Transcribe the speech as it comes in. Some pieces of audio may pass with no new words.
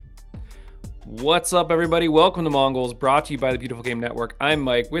What's up, everybody? Welcome to Mongols, brought to you by the Beautiful Game Network. I'm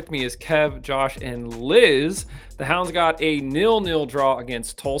Mike. With me is Kev, Josh, and Liz. The Hounds got a 0-0 draw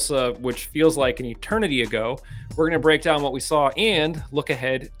against Tulsa, which feels like an eternity ago. We're going to break down what we saw and look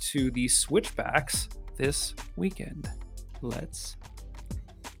ahead to the switchbacks this weekend. Let's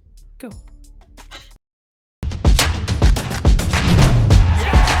go.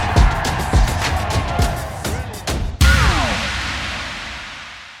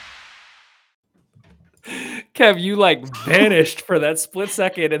 Kev, you vanished for that split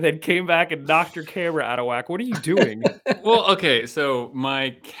second and then came back and knocked your camera out of whack. What are you doing? Well, okay, so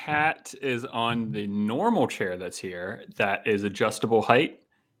my cat is on the normal chair that's here that is adjustable height.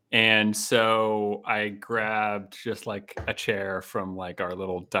 And so I grabbed just like a chair from like our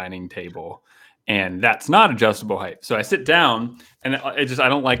little dining table, and that's not adjustable height. So I sit down and I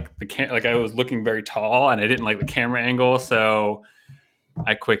don't like like I was looking very tall and I didn't like the camera angle. So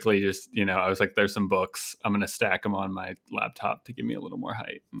I quickly just, I was like, there's some books. I'm going to stack them on my laptop to give me a little more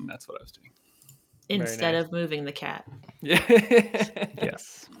height. And that's what I was doing. Instead of moving the cat. Yeah.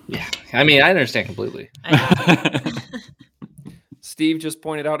 Yes. Yeah. I mean, I understand completely. Steve just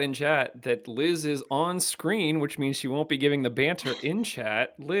pointed out in chat that Liz is on screen, which means she won't be giving the banter in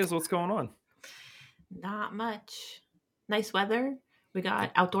chat. Liz, what's going on? Not much. Nice weather. We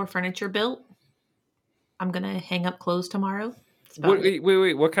got outdoor furniture built. I'm going to hang up clothes tomorrow. Wait.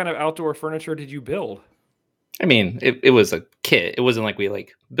 What kind of outdoor furniture did you build? I mean, it was a kit. It wasn't like we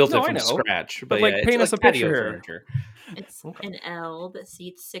built it from scratch. But yeah, paint us a picture. Furniture. It's an L that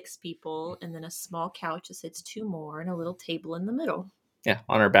seats 6 people, and then a small couch that sits 2 more, and a little table in the middle. Yeah,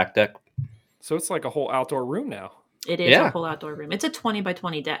 on our back deck. So it's like a whole outdoor room now. It is a whole outdoor room. It's a 20 by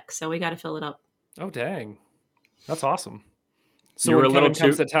 20 deck, so we got to fill it up. Oh, dang. That's awesome. So when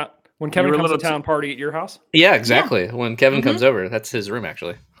Kevin comes to town party at your house? Yeah, exactly. Yeah. When Kevin comes over, that's his room,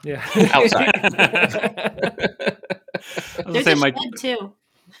 actually. Yeah. Outside. There's a shed, too.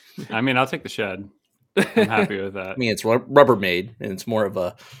 I mean, I'll take the shed. I'm happy with that. I mean, it's Rubbermaid, and it's more of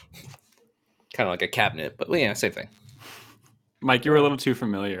a kind of like a cabinet, but yeah, same thing. Mike, you were a little too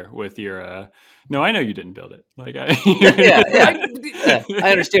familiar with your. No, I know you didn't build it.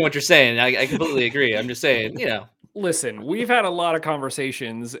 I understand what you're saying. I completely agree. I'm just saying, Listen, we've had a lot of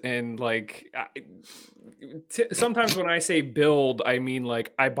conversations, and sometimes when I say build, I mean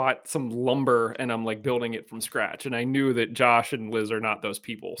I bought some lumber and I'm building it from scratch. And I knew that Josh and Liz are not those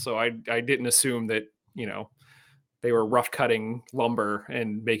people, so I didn't assume that they were rough cutting lumber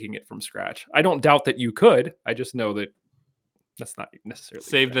and making it from scratch. I don't doubt that you could. I just know that that's not necessarily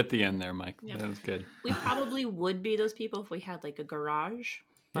saved at the end there, Mike. Yeah. That was good. We probably would be those people if we had a garage.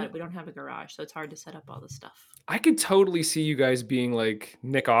 But we don't have a garage, so it's hard to set up all the stuff. I could totally see you guys being like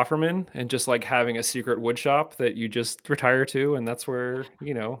Nick Offerman and just having a secret wood shop that you just retire to, and that's where,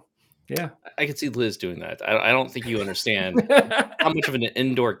 yeah. I could see Liz doing that. I don't think you understand how much of an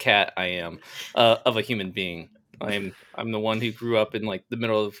indoor cat I am of a human being. I'm the one who grew up in the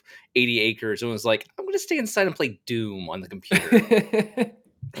middle of 80 acres and was like, I'm going to stay inside and play Doom on the computer.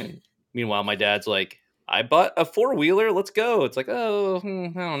 Meanwhile, my dad's like, I bought a 4-wheeler. Let's go. It's like, I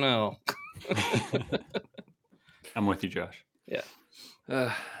don't know. I'm with you, Josh.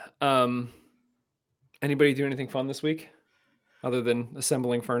 Yeah. Anybody do anything fun this week other than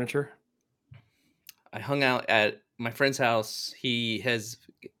assembling furniture? I hung out at my friend's house. He has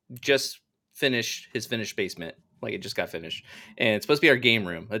just finished his finished basement. It just got finished, and it's supposed to be our game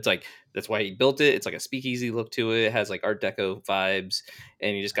room. It's that's why he built it. It's a speakeasy look to it. It has Art Deco vibes,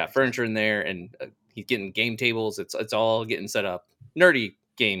 and he just got furniture in there, and he's getting game tables. It's all getting set up. Nerdy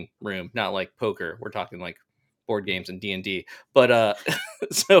game room, not poker. We're talking board games and D&D. But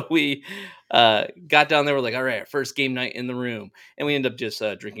so we got down there. We're like, all right, first game night in the room, and we end up just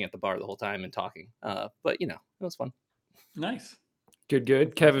drinking at the bar the whole time and talking. But it was fun. Nice. Good.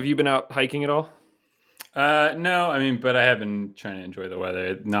 Kev, have you been out hiking at all? No, I mean, but I have been trying to enjoy the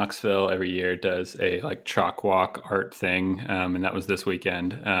weather. Knoxville every year does a chalk walk art thing, and that was this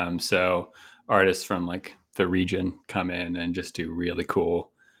weekend. So artists from the region come in and just do really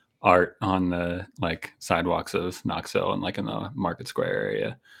cool art on the sidewalks of Knoxville and in the Market Square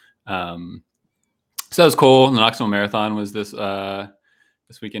area. So that was cool. The Knoxville Marathon was this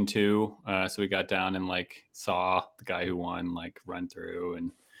weekend too. So we got down and saw the guy who won run through,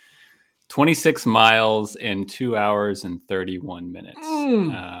 and 26 miles in 2 hours and 31 minutes.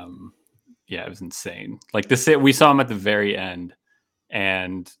 Yeah, it was insane. We saw him at the very end,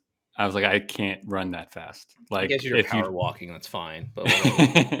 and I was like, I can't run that fast. I guess you're power walking, that's fine. But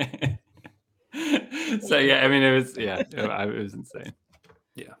so yeah, I mean, it was insane.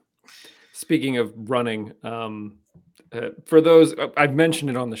 Yeah. Speaking of running, For those, I've mentioned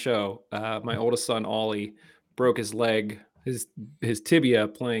it on the show. My oldest son Ollie broke his leg, his tibia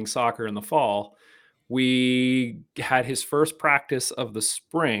playing soccer in the fall. We had his first practice of the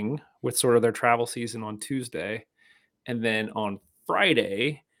spring with sort of their travel season on Tuesday, and then on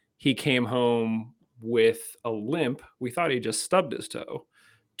Friday he came home with a limp. We thought he just stubbed his toe.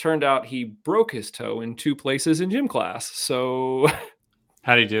 Turned out he broke his toe in 2 places in gym class. So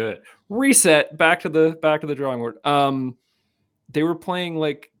How do you do it? reset back to the drawing board. They were playing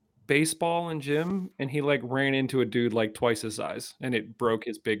like baseball in gym, and he like ran into a dude like twice his size, and it broke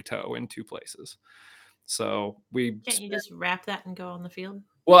his big toe in 2 places. So we Can't you just wrap that and go on the field?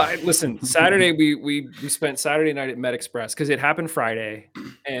 well, listen, Saturday we spent Saturday night at Med Express because it happened Friday,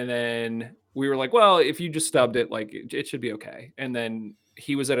 and then we were like, well, if you just stubbed it, like it should be okay. And then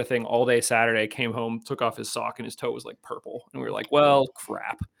he was at a thing all day Saturday, came home, took off his sock, and his toe was like purple. And we were like, well,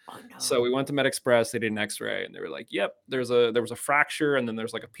 crap. Oh no. So we went to Med Express. They did an X-ray, and they were like, yep, there was a fracture, and then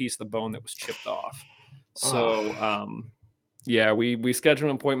there's like a piece of the bone that was chipped off. So yeah, we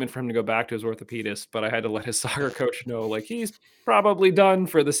scheduled an appointment for him to go back to his orthopedist, but I had to let his soccer coach know, like, he's probably done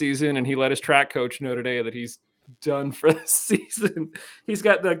for the season. And he let his track coach know today that he's done for the season. He's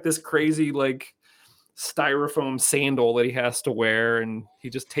got like this crazy, like, styrofoam sandal that he has to wear, and he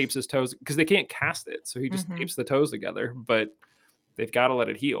just tapes his toes because they can't cast it. So he just tapes the toes together, but they've got to let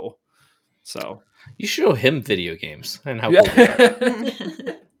it heal. So You show him video games and how cool they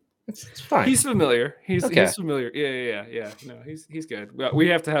are. It's fine. He's familiar. He's Okay. familiar. Yeah. No, he's good. We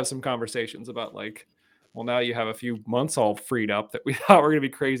have to have some conversations about like, well, now you have a few months all freed up that we thought were going to be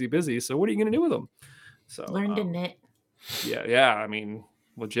crazy busy. So what are you going to do with them? So Learn to knit. Yeah. I mean,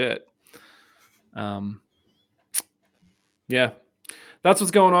 legit. Yeah, that's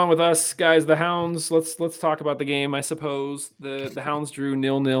what's going on with us, guys. The Hounds. Let's talk about the game. I suppose the Hounds drew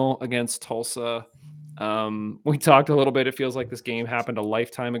 0-0 against Tulsa. We talked a little bit. It feels like this game happened a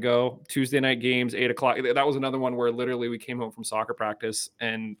lifetime ago. Tuesday night games, 8:00. That was another one where literally we came home from soccer practice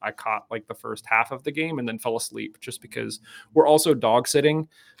and I caught like the first half of the game and then fell asleep just because we're also dog sitting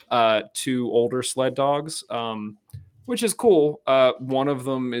 2 older sled dogs, which is cool. One of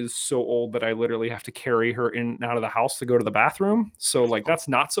them is so old that I literally have to carry her in and out of the house to go to the bathroom. So like that's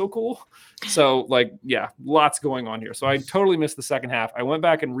not so cool. So like, yeah, lots going on here. So I totally missed the second half. I went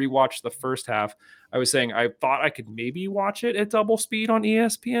back and rewatched the first half. I was saying I thought I could maybe watch it at double speed on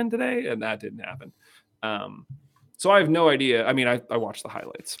ESPN today, and that didn't happen. So I have no idea. I mean, I watched the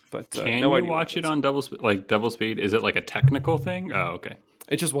highlights, but Can no you idea watch it on double speed? Is it like a technical thing? Oh, okay.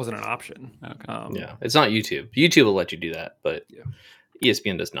 It just wasn't an option. Okay. Yeah, it's not YouTube. YouTube will let you do that, but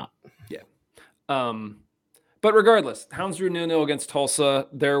ESPN does not. Yeah. But regardless, Hounds drew 0-0 against Tulsa.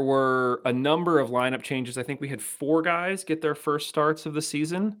 There were a number of lineup changes. I think we had 4 guys get their first starts of the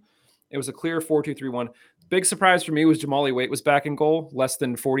season. It was a clear 4-2-3-1. Big surprise for me was Jamali Waite was back in goal less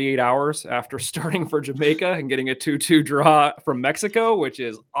than 48 hours after starting for Jamaica and getting a 2-2 draw from Mexico, which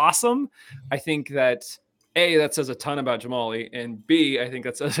is awesome. I think that A, that says a ton about Jamali, and B, I think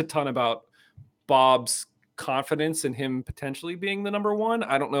that says a ton about Bob's confidence in him potentially being the number 1.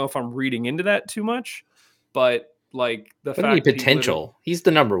 I don't know if I'm reading into that too much, but like the fact What do you potential? He's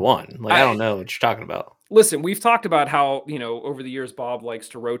the number 1. Like I don't know what you're talking about. Listen, we've talked about how, over the years, Bob likes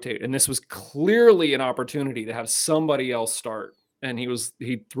to rotate, and this was clearly an opportunity to have somebody else start, and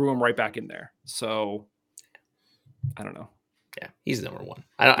he threw him right back in there. So I don't know. Yeah, he's number 1.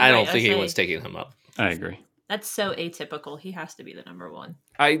 I don't think anyone's taking him up. I agree. That's so atypical. He has to be the number 1.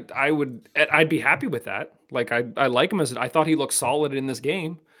 I'd be happy with that. Like I like him I thought he looked solid in this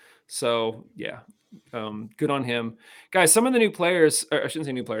game. So yeah. Good on him, guys. Some of the new players, or I shouldn't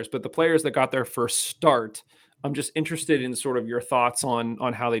say new players, but the players that got their first start, I'm just interested in sort of your thoughts on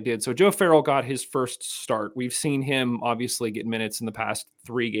how they did. So Joe Farrell got his first start. We've seen him obviously get minutes in the past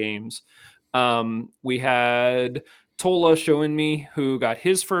 3 games. We had Tola showing me who got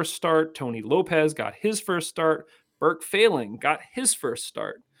his first start. Tony Lopez got his first start. Burke Failing got his first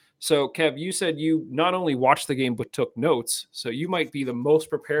start. So, Kev, you said you not only watched the game, but took notes. So you might be the most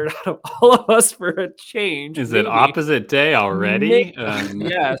prepared out of all of us for a change. Is it opposite day already?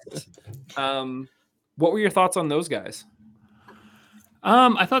 Yes. What were your thoughts on those guys?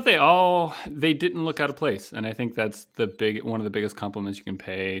 I thought they didn't look out of place. And I think that's one of the biggest compliments you can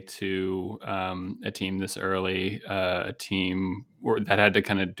pay to a team this early, a team that had to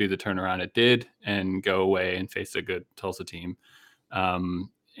kind of do the turnaround it did and go away and face a good Tulsa team.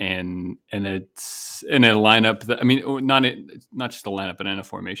 And it's in a lineup that, I mean, not just a lineup, but in a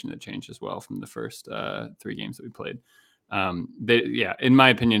formation that changed as well from the first 3 games that we played. In my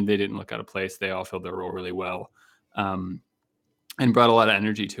opinion, they didn't look out of place. They all filled their role really well, and brought a lot of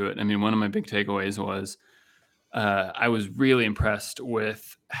energy to it. I mean, one of my big takeaways was I was really impressed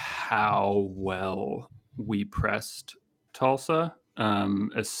with how well we pressed Tulsa,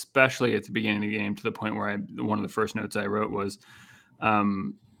 especially at the beginning of the game, to the point where one of the first notes I wrote was, I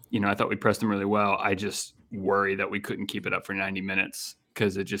thought we pressed them really well. I just worry that we couldn't keep it up for 90 minutes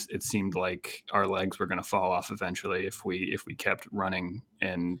because it seemed like our legs were going to fall off eventually if we kept running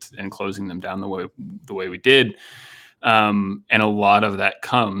and closing them down the way we did. And a lot of that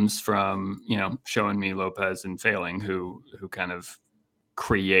comes from, showing me Lopez and Failing, who kind of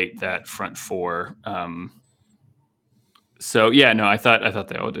create that front four. So yeah, no, I thought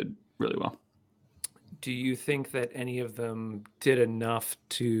they all did really well. Do you think that any of them did enough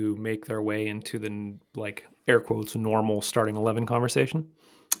to make their way into the, like, air quotes, normal starting 11 conversation?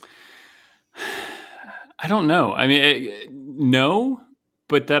 I don't know. I mean, no,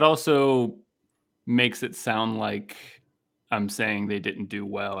 but that also makes it sound like I'm saying they didn't do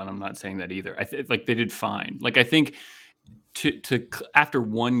well, and I'm not saying that either. Like they did fine. Like I think to after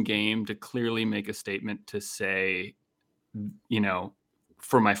one game to clearly make a statement to say,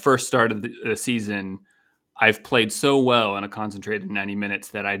 for my first start of the season, I've played so well in a concentrated 90 minutes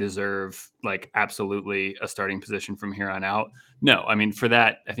that I deserve like absolutely a starting position from here on out. No, I mean, for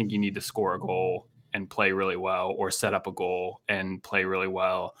that, I think you need to score a goal and play really well, or set up a goal and play really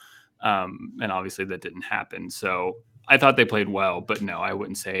well. And obviously that didn't happen. So I thought they played well, but no, I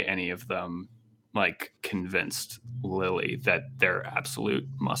wouldn't say any of them like convinced Lily that they're absolute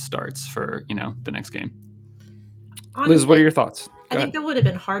must starts for, the next game. Liz, what are your thoughts? I think that would have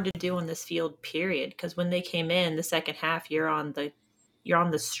been hard to do on this field, period. Because when they came in the second half, you're on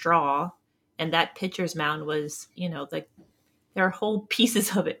the straw, and that pitcher's mound was, like there are whole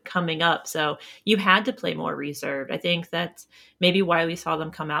pieces of it coming up. So you had to play more reserved. I think that's maybe why we saw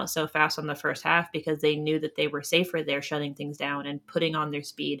them come out so fast on the first half, because they knew that they were safer there, shutting things down and putting on their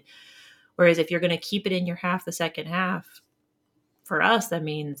speed. Whereas if you're going to keep it in your half the second half, for us, that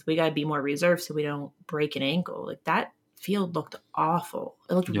means we got to be more reserved so we don't break an ankle. Like that field looked awful.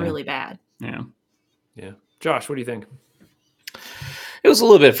 It looked really bad. Yeah. Josh, what do you think? It was a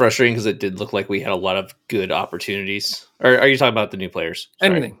little bit frustrating because it did look like we had a lot of good opportunities. Or are you talking about the new players?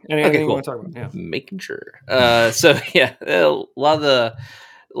 Sorry. Anything okay, cool. you want to talk about? Yeah. Making sure. So yeah, a lot of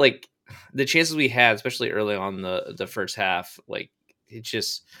the chances we had, especially early on the first half, like it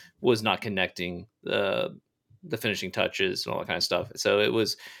just was not connecting the finishing touches and all that kind of stuff. So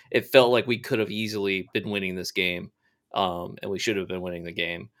it felt like we could have easily been winning this game, and we should have been winning the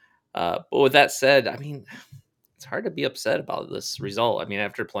game. But with that said, I mean, it's hard to be upset about this result. I mean,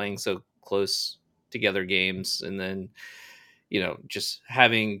 after playing so close together games, and then just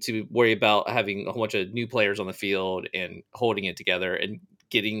having to worry about having a whole bunch of new players on the field and holding it together and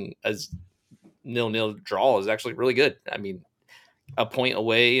getting a 0-0 draw is actually really good. I mean, a point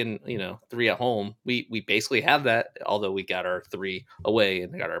away and 3 at home, we basically have that, although we got our 3 away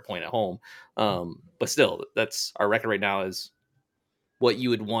and got our point at home. But still, that's our record right now is what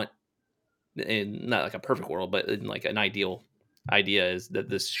you would want in not like a perfect world, but in like an ideal idea is that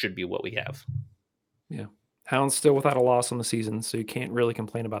this should be what we have. Yeah. Hounds still without a loss on the season, so you can't really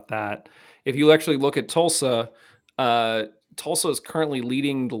complain about that. If you actually look at Tulsa, Tulsa is currently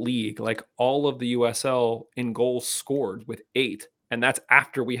leading the league, like all of the USL, in goals scored with 8, and that's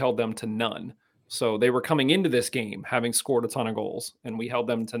after we held them to none. So they were coming into this game having scored a ton of goals, and we held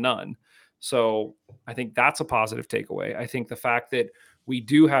them to none. So I think that's a positive takeaway. I think the fact that we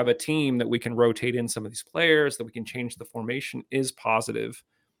do have a team that we can rotate in some of these players, that we can change the formation, is positive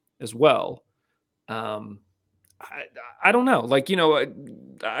as well. I don't know. Like,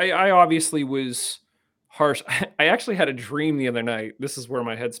 I obviously was harsh. I actually had a dream the other night. This is where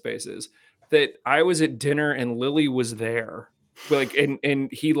my headspace is, that I was at dinner and Lily was there. Like, and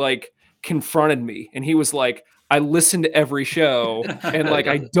he like confronted me and he was like, I listened to every show and like,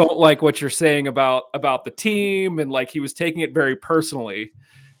 I don't like what you're saying about the team. And like, he was taking it very personally.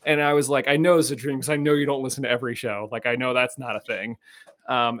 And I was like, I know it's a dream because I know you don't listen to every show. Like, I know that's not a thing.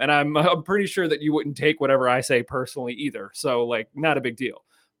 And I'm pretty sure that you wouldn't take whatever I say personally either. So like, not a big deal.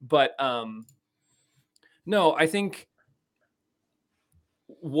 But no, I think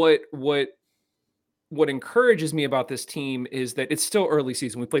what encourages me about this team is that it's still early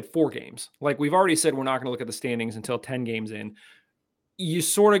season. We played 4 games. Like we've already said, we're not going to look at the standings until 10 games in. You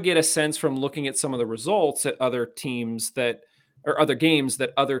sort of get a sense from looking at some of the results at other teams or other games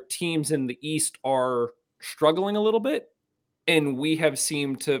that other teams in the East are struggling a little bit. And we have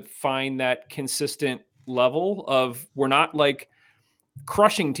seemed to find that consistent level of, we're not like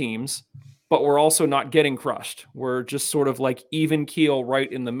crushing teams, but we're also not getting crushed. We're just sort of like even keel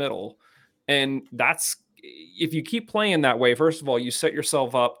right in the middle. And that's, if you keep playing that way, first of all, you set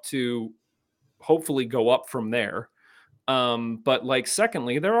yourself up to hopefully go up from there. But like,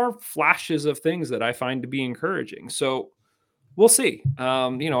 secondly, there are flashes of things that I find to be encouraging. So we'll see.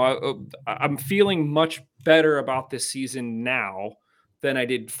 I'm feeling much better about this season now than I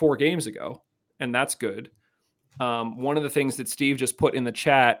did 4 games ago, and that's good. One of the things that Steve just put in the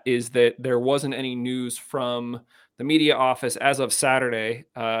chat is that there wasn't any news from the media office as of Saturday.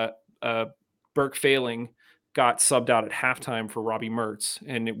 Burke Failing got subbed out at halftime for Robbie Mertz,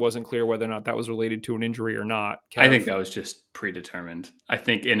 and it wasn't clear whether or not that was related to an injury or not. I think that was just predetermined. I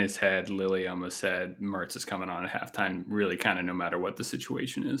think in his head, Lilly almost said Mertz is coming on at halftime, really kind of no matter what the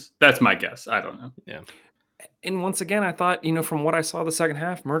situation is. That's my guess. I don't know. Yeah. And once again, I thought, from what I saw the second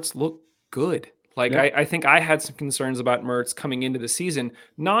half, Mertz looked good. Like, Yeah. I think I had some concerns about Mertz coming into the season.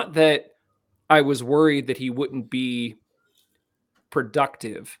 Not that I was worried that he wouldn't be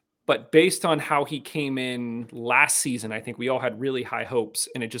productive, but based on how he came in last season, I think we all had really high hopes,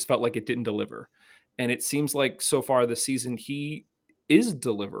 and it just felt like it didn't deliver. And it seems like so far this season he is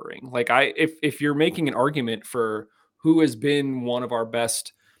delivering. Like, if you're making an argument for who has been one of our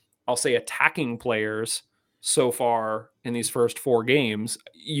best, I'll say, attacking players so far in these first 4 games,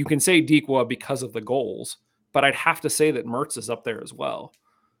 you can say Dikwa because of the goals, but I'd have to say that Mertz is up there as well.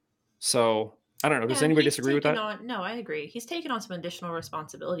 So I don't know. Does anybody disagree with that? No, I agree. He's taken on some additional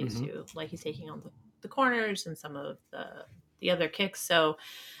responsibilities too. Like, he's taking on the corners and some of the other kicks. So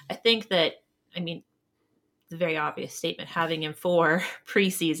I think that, I mean, the very obvious statement, having him for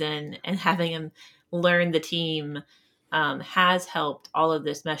preseason and having him learn the team has helped all of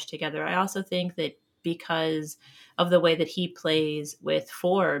this mesh together. I also think that because of the way that he plays with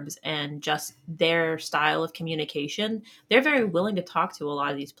Forbes and just their style of communication, they're very willing to talk to a lot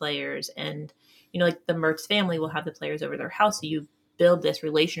of these players. And, like the Mertz family will have the players over their house. So you build this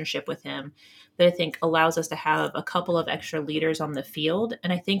relationship with him that I think allows us to have a couple of extra leaders on the field.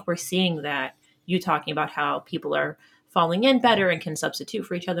 And I think we're seeing that. You talking about how people are falling in better and can substitute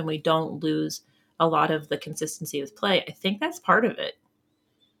for each other, and we don't lose a lot of the consistency of play. I think that's part of it.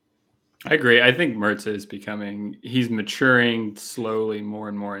 I agree. I think Mertz is he's maturing slowly more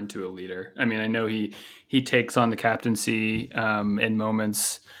and more into a leader. I mean, I know he takes on the captaincy in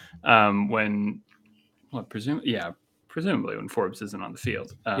moments when, presumably when Forbes isn't on the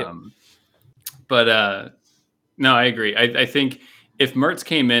field. But no, I agree. I think if Mertz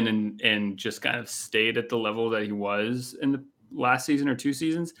came in and just kind of stayed at the level that he was in the last season or 2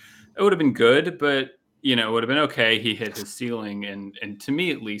 seasons, it would have been good, but it would have been okay. He hit his ceiling, and to me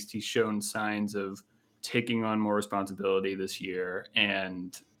at least, he's shown signs of taking on more responsibility this year,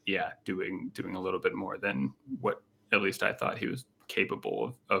 and doing a little bit more than what at least I thought he was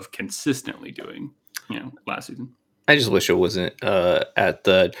capable of consistently doing, last season. I just wish it wasn't at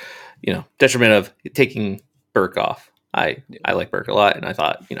the, detriment of taking Burke off. I like Burke a lot, and I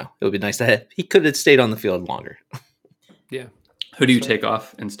thought, it would be nice to have, he could have stayed on the field longer. Yeah. Who do you take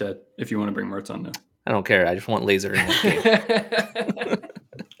off instead if you want to bring Mertz on now? I don't care. I just want Laser in that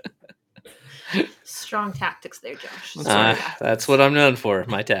game. Strong tactics there, Josh. That's what I'm known for,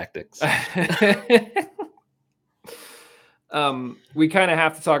 my tactics. We kind of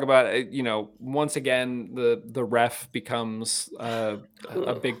have to talk about, once again, the ref becomes a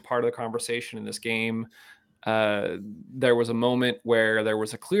big part of the conversation in this game. There was a moment where there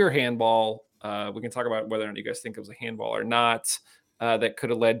was a clear handball. We can talk about whether or not you guys think it was a handball or not. That could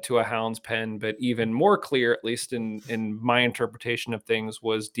have led to a Hounds pen, but even more clear, at least in my interpretation of things,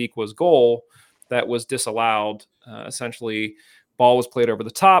 was Dikwa's goal that was disallowed. Essentially, ball was played over the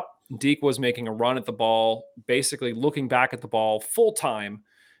top. Deke was making a run at the ball, basically looking back at the ball full time,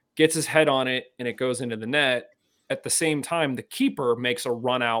 gets his head on it, and it goes into the net. At the same time, the keeper makes a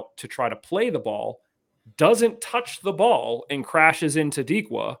run out to try to play the ball, doesn't touch the ball, and crashes into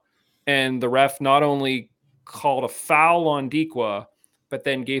Dikwa. And the ref not only called a foul on Dikwa, but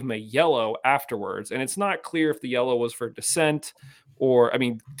then gave him a yellow afterwards. And it's not clear if the yellow was for dissent or,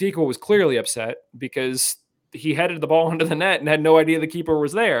 Dikwa was clearly upset because he headed the ball into the net and had no idea the keeper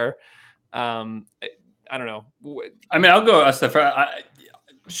was there. I don't know. I'll go a step further.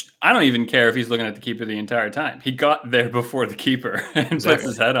 I don't even care if he's looking at the keeper the entire time. He got there before the keeper and puts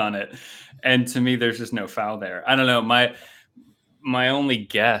his head on it. And to me, there's just no foul there. I don't know. My only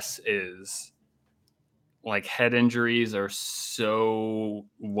guess is, like, head injuries are so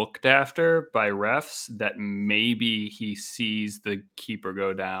looked after by refs that maybe he sees the keeper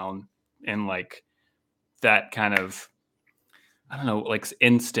go down and, like, that kind of, I don't know, like,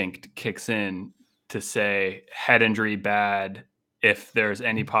 instinct kicks in to say head injury bad. If there's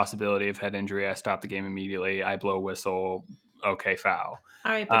any possibility of head injury, I stop the game immediately. I blow a whistle. okay foul.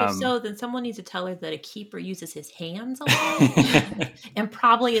 All right, but if so, then someone needs to tell her that a keeper uses his hands a lot and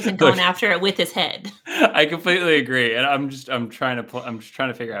probably isn't going after it with his head. I completely agree, and I'm just trying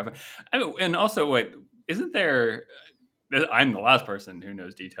to figure out. And also, wait, isn't there? I'm the last person who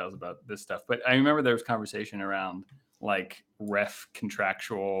knows details about this stuff, but I remember there was conversation around like ref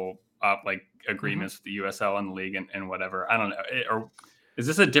contractual like agreements with the USL and the league and whatever. I don't know. Or is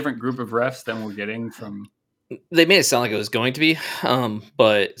this a different group of refs than we're getting from? They made it sound like it was going to be,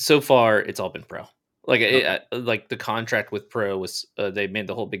 but so far it's all been pro. Like like the contract with pro was, they made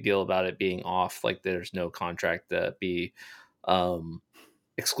the whole big deal about it being off. Like there's no contract that be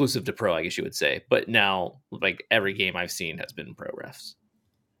exclusive to pro, I guess you would say. But now, like every game I've seen has been pro refs.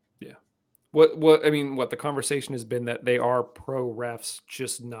 Yeah. What I mean, what the conversation has been that they are pro refs,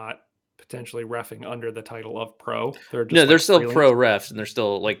 just not potentially reffing under the title of pro. They're just They're still freelance. pro refs, and they're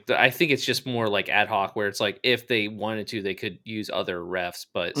still like, I think it's just more like ad hoc, where it's like if they wanted to, they could use other refs,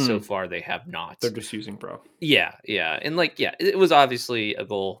 but so far they have not. They're just using pro. Yeah, and like it was obviously a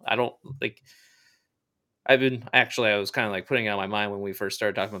goal. I don't like. I was kind of like putting it on my mind when we first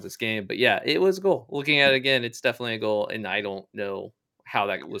started talking about this game, but yeah, it was a goal. Looking at it again, it's definitely a goal, and I don't know how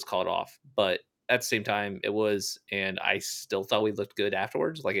that was called off, but at the same time, it was, and I still thought we looked good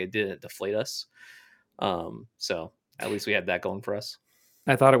afterwards. Like it didn't deflate us. So at least we had that going for us.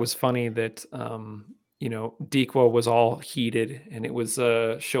 I thought it was funny that Dequa was all heated, and it was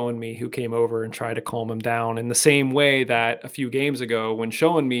showing me who came over and tried to calm him down in the same way that a few games ago when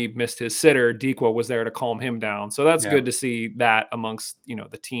showing me missed his sitter, Dequa was there to calm him down. So that's good to see that amongst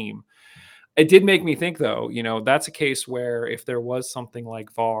the team. It did make me think, though, that's a case where if there was something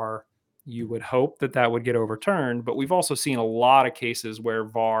like VAR, you would hope that would get overturned. But we've also seen a lot of cases where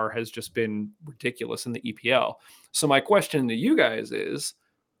VAR has just been ridiculous in the EPL. So my question to you guys is,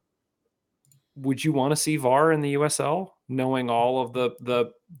 would you want to see VAR in the USL, knowing all of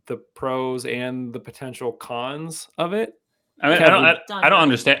the pros and the potential cons of it? I mean, I don't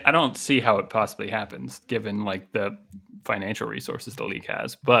understand. I don't see how it possibly happens given like the financial resources the league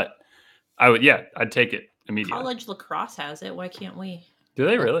has, but I'd take it immediately. College lacrosse has it. Why can't we? Do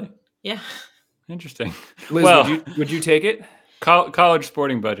they really? Yeah. Interesting. Liz, would you take it? College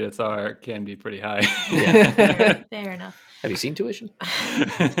sporting budgets can be pretty high. Yeah. Fair enough. Have you seen tuition?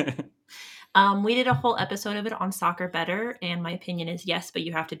 We did a whole episode of it on Soccer Better, and my opinion is yes, but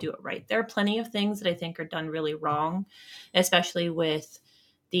you have to do it right. There are plenty of things that I think are done really wrong, especially with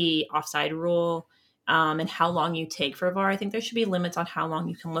the offside rule and how long you take for VAR. I think there should be limits on how long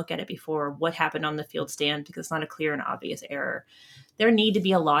you can look at it before what happened on the field stand, because it's not a clear and obvious error. There need to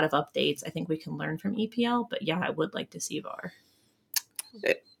be a lot of updates I think we can learn from EPL, but yeah, I would like to see VAR.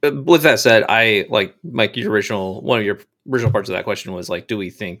 With that said, I like Mike, one of your original parts of that question was like, do we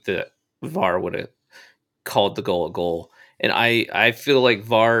think that VAR would have called the goal a goal? And I feel like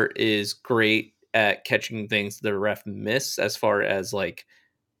VAR is great at catching things the ref miss, as far as like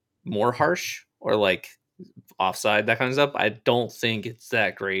more harsh or like offside, that kind of stuff. I don't think it's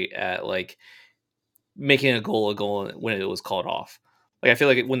that great at like making a goal when it was called off. Like I feel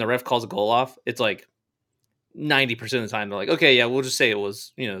like when the ref calls a goal off, it's like 90% of the time they're like, okay, yeah, we'll just say it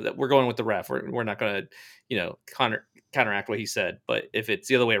was, that we're going with the ref. We're not going to, counteract what he said. But if it's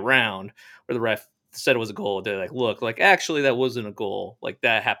the other way around, where the ref said it was a goal, they're like, look, like actually that wasn't a goal. Like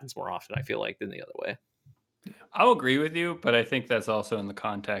that happens more often, I feel like, than the other way. I'll agree with you, but I think that's also in the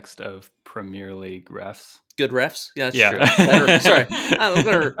context of Premier League refs. Good refs? Yeah, that's true. Better, sorry. I was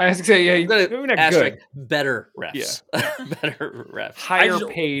going to say, yeah, good. Better refs. Yeah. Better refs. Higher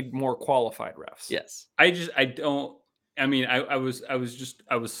paid, more qualified refs. Yes. I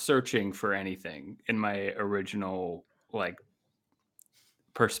was searching for anything in my original like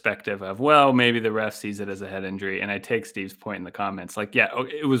perspective of, well, maybe the ref sees it as a head injury, and I take Steve's point in the comments, like, yeah,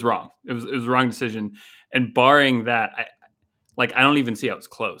 it was wrong. It was a wrong decision, and barring that, I don't even see how it's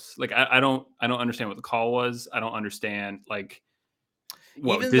close. Like I don't understand what the call was. I don't understand like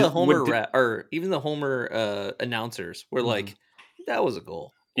even the Homer announcers were like, that was a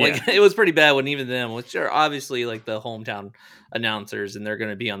goal. Like it was pretty bad when even them, which are obviously like the hometown announcers, and they're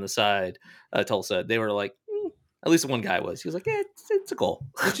going to be on the side. Tulsa, they were like, at least one guy was. He was like, yeah, it's a goal,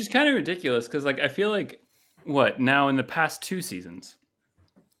 which is kind of ridiculous because like I feel like now in the past 2 seasons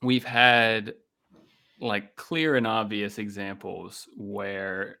we've had like clear and obvious examples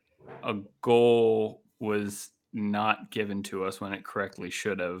where a goal was not given to us when it correctly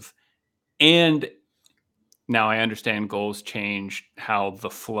should have, and now I understand goals change how the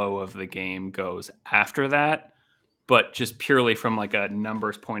flow of the game goes after that. But just purely from like a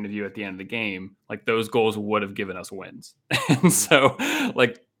numbers point of view at the end of the game, like those goals would have given us wins. And so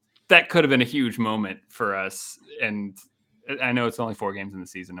like that could have been a huge moment for us. And I know it's only 4 games in the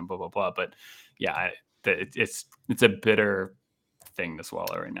season and blah blah blah, but yeah, it's a bitter thing to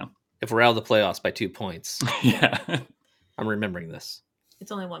swallow right now. If we're out of the playoffs by 2 points, Yeah, I'm remembering this.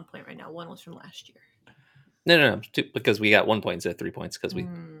 It's only 1 point right now. One was from last year. No, because we got 1 point instead of 3 points because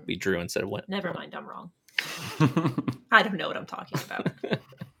we drew instead of win. Never mind, I'm wrong. I don't know what I'm talking about.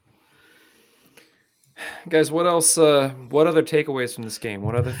 Guys, what else? What other takeaways from this game?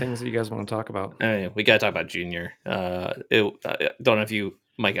 What other things that you guys want to talk about? We got to talk about Junior. I don't know if you,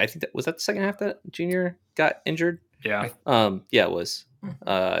 Mike. I think that was that the second half that Junior got injured. yeah. Yeah, it was.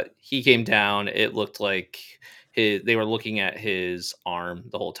 He came down. It looked like they were looking at his arm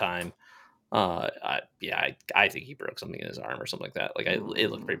the whole time. I think he broke something in his arm or something like that. Like it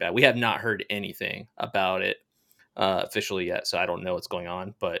looked pretty bad. We have not heard anything about it officially yet, so I don't know what's going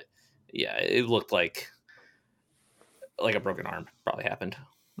on. But yeah, it looked like a broken arm probably happened.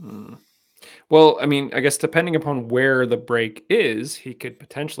 Well, I mean, I guess depending upon where the break is, he could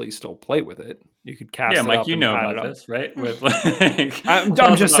potentially still play with it. You could cast it Mike, up you and know pat about it up. this, right? With like, I'm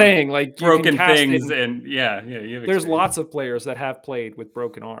tell us just about saying, like, you broken can cast things, it and yeah. You have there's experience. lots of players that have played with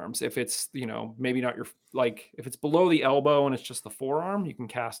broken arms. If it's, maybe not if it's below the elbow and it's just the forearm, you can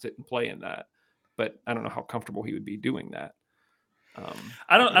cast it and play in that. But I don't know how comfortable he would be doing that.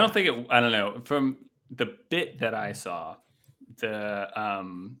 I don't think it. I don't know. From the bit that I saw,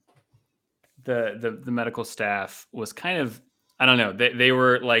 the medical staff was kind of, I don't know. They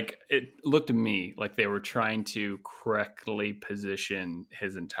were like, it looked to me like they were trying to correctly position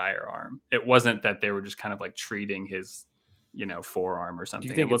his entire arm. It wasn't that they were just kind of like treating his, forearm or something.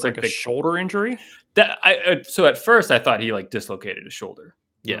 Do you think it it's like a shoulder injury? So at first I thought he like dislocated his shoulder.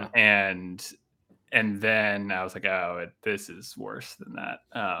 Yeah. And then I was like, oh, this is worse than that.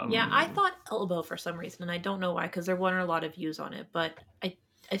 Yeah, I thought elbow for some reason, and I don't know why, because there weren't a lot of views on it, but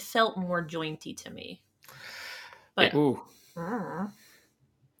I felt more jointy to me. But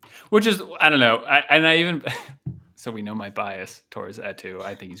which is, I don't know. I even so we know my bias towards Etu.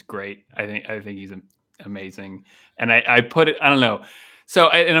 I think he's great. I think he's amazing. And I put it, I don't know. So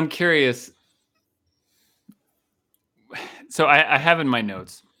and I'm curious. So I have in my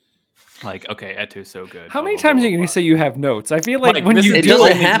notes, like, okay, Etu's so good. How many times are you going to say you have notes? I feel like Mike, when you it do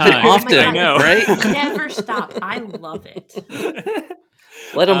doesn't it, happen often, I know. right? Never stop. I love it.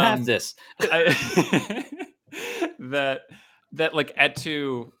 Let him have this. That like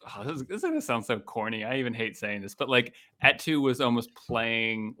Etu, this is gonna sound so corny. I even hate saying this, but like Etu was almost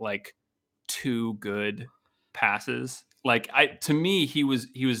playing like too good passes. Like to me, he was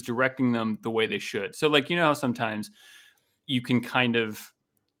directing them the way they should. So like, how sometimes you can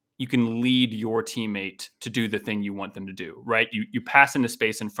lead your teammate to do the thing you want them to do, right? You pass into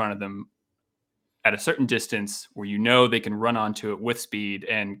space in front of them at a certain distance where they can run onto it with speed,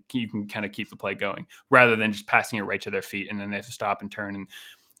 and you can kind of keep the play going rather than just passing it right to their feet and then they have to stop and turn. And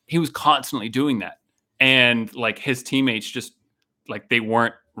he was constantly doing that. And like his teammates just like they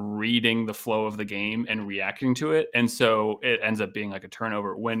weren't reading the flow of the game and reacting to it. And so it ends up being like a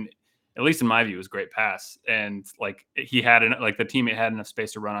turnover when, at least in my view, it was a great pass. And like he had the teammate had enough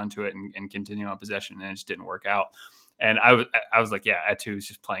space to run onto it and continue on possession, and it just didn't work out. And I was like, yeah, Etu is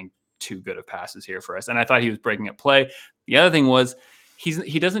just playing too good of passes here for us. And I thought he was breaking up play. The other thing was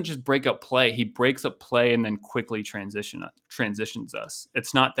he doesn't just break up play. He breaks up play and then quickly transitions us.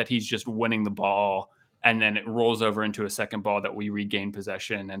 It's not that he's just winning the ball and then it rolls over into a second ball that we regain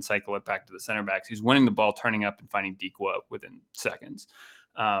possession and cycle it back to the center backs. He's winning the ball, turning up and finding Dikwa within seconds.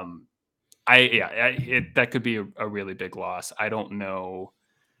 That could be a really big loss. I don't know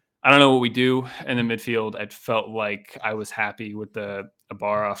what we do in the midfield. I felt like I was happy with the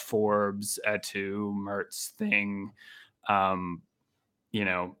Ibarra, Forbes, Etu, Mertz thing. I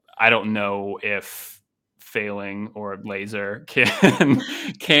don't know if Failing or Laser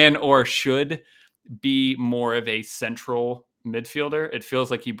can or should be more of a central midfielder. It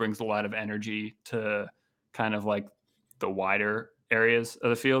feels like he brings a lot of energy to kind of like the wider areas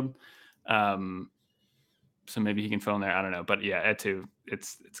of the field. So maybe he can fill in there. I don't know. But yeah, Etu, I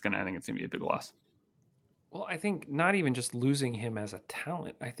think it's gonna be a big loss. Well, I think not even just losing him as a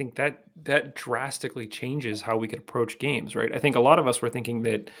talent. I think that drastically changes how we could approach games, right? I think a lot of us were thinking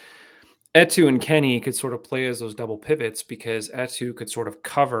that Etu and Kenny could sort of play as those double pivots because Etu could sort of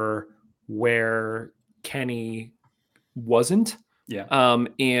cover where Kenny wasn't. Yeah.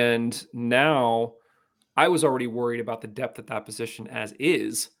 And now I was already worried about the depth at that position as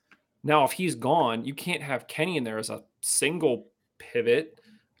is. Now, if he's gone, you can't have Kenny in there as a single pivot.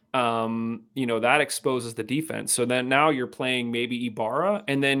 That exposes the defense. So then now you're playing maybe Ibarra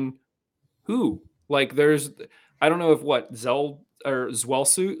and then who? Like I don't know if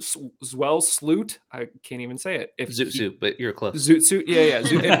Zwelsloot. I can't even say it. If Zoot Suit, but you're close. Zoot Suit, yeah. I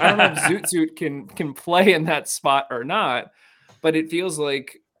don't know if Zoot Suit can play in that spot or not, but it feels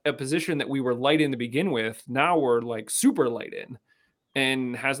like a position that we were light in to begin with. Now we're like super light in,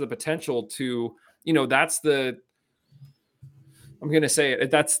 and has the potential to, I'm going to say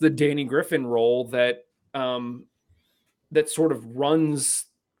it. That's the Danny Griffin role that sort of runs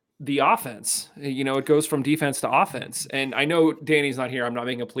the offense. It goes from defense to offense. And I know Danny's not here. I'm not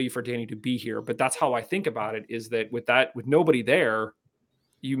making a plea for Danny to be here, but that's how I think about it, is that with nobody there,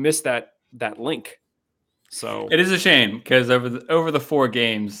 you miss that link. So it is a shame, because over the 4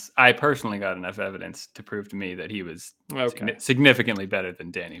 games, I personally got enough evidence to prove to me that he was significantly better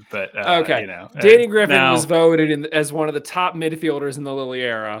than Danny. But Danny Griffin was voted as one of the top midfielders in the Lily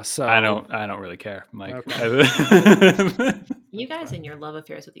era. So I don't really care, Mike. Okay. You guys and your love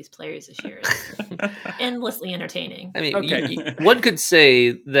affairs with these players this year is endlessly entertaining. I mean, one could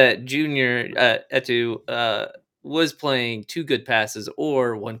say that Junior Etu was playing 2 good passes,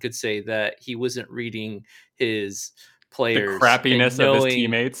 or one could say that he wasn't reading his players, the crappiness of his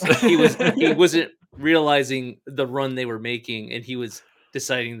teammates. he wasn't realizing the run they were making, and he was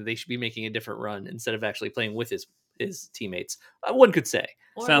deciding that they should be making a different run instead of actually playing with his teammates. One could say.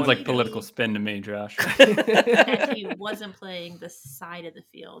 Sounds like political spin to me, Josh. That he wasn't playing the side of the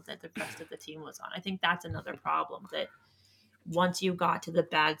field that the rest of the team was on. I think that's another problem, that once you got to the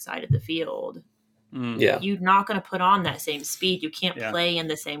bad side of the field, you're not going to put on that same speed. You can't play in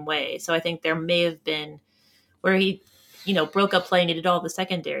the same way. So I think there may have been where he, broke up play and he did all the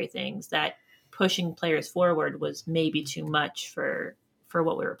secondary things, that pushing players forward was maybe too much for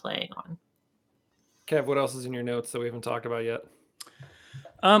what we were playing on. Kev, what else is in your notes that we haven't talked about yet?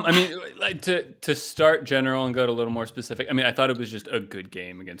 I mean, like to start general and go to a little more specific. I mean, I thought it was just a good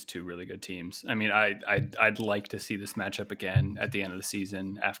game against 2 really good teams. I mean, I'd like to see this matchup again at the end of the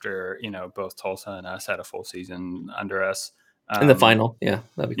season, after both Tulsa and us had a full season under us. In the final, that'd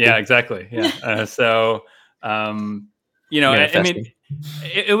be cool. Yeah, exactly. Yeah. I mean, it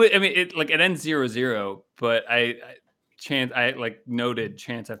ends 0-0, but I noted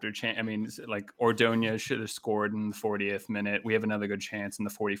chance after chance. I mean, like Ordonia should have scored in the 40th minute. We have another good chance in the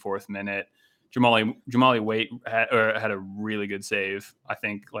 44th minute. Jamali Waite had a really good save, I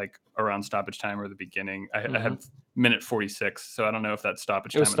think, like around stoppage time or the beginning. I had minute 46, so I don't know if that's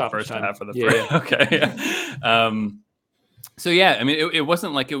stoppage time in the first half or the first. Okay. Yeah. So yeah, I mean, it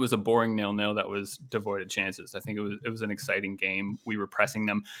wasn't like it was a boring 0-0 that was devoid of chances. I think it was an exciting game. We were pressing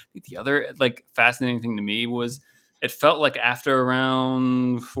them. I think the other fascinating thing to me was, it felt like after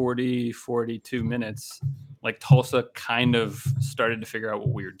around 40, 42 minutes, like Tulsa kind of started to figure out what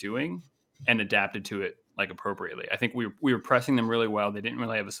we were doing and adapted to it appropriately. I think we were pressing them really well. They didn't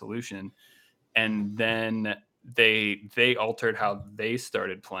really have a solution. And then they altered how they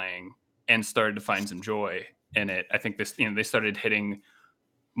started playing and started to find some joy in it. I think they started hitting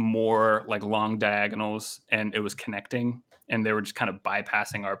more long diagonals, and it was connecting, and they were just kind of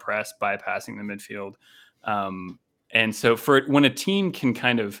bypassing our press, bypassing the midfield. And so when a team can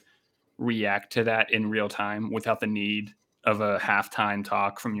kind of react to that in real time without the need of a halftime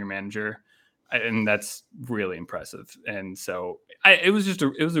talk from your manager, and that's really impressive. And so it was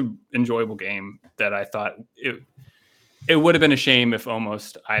an enjoyable game that I thought it would have been a shame if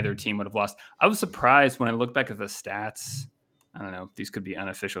almost either team would have lost. I was surprised when I look back at the stats. I don't know. These could be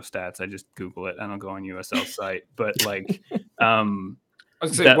unofficial stats. I just Google it. I don't go on USL's site, but I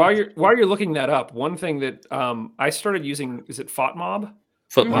was gonna say, while you're looking that up, one thing that I started using, is it FOTMob?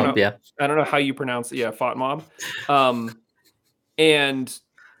 FOTMob, yeah. I don't know how you pronounce it. Yeah, FOTMob. And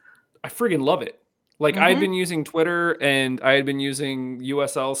I friggin' love it. I've been using Twitter, and I had been using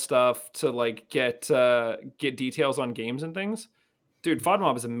USL stuff to get details on games and things. Dude,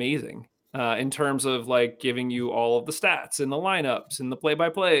 FOTMob is amazing in terms of giving you all of the stats and the lineups and the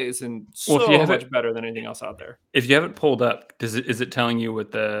play-by-plays, and much better than anything else out there. If you have it pulled up, is it telling you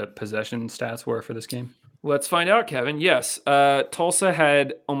what the possession stats were for this game? Let's find out, Kevin. Yes, Tulsa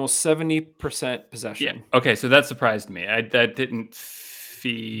had almost 70% possession. Yeah. Okay, so that surprised me. That didn't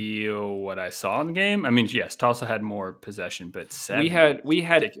feel what I saw in the game. I mean, yes, Tulsa had more possession, but 7. We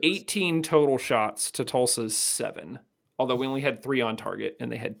had 18 total shots to Tulsa's 7. Although we only had 3 on target,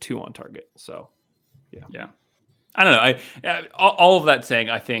 and they had 2 on target. So, yeah. I don't know. All of that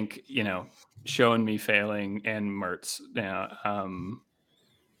saying, I think showing me failing and Mertz.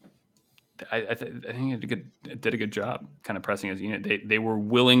 I think it did a good job kind of pressing as a unit. They were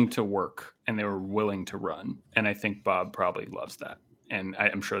willing to work, and they were willing to run, and I think Bob probably loves that, and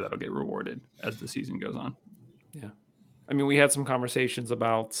I'm sure that'll get rewarded as the season goes on. Yeah, I mean, we had some conversations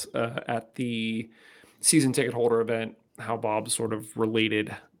about at the season ticket holder event how Bob sort of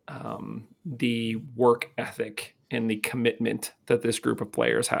related the work ethic and the commitment that this group of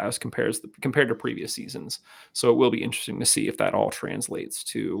players has compared to previous seasons. So it will be interesting to see if that all translates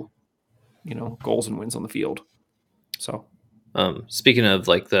to, goals and wins on the field. So, speaking of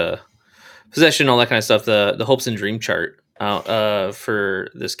like the possession, all that kind of stuff, the hopes and dream chart for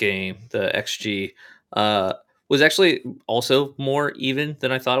this game, the XG was actually also more even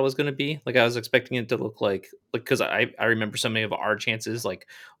than I thought it was going to be. Like I was expecting it to look like because I remember so many of our chances like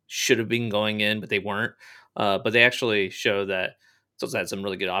should have been going in, but they weren't. But they actually show that Tulsa had some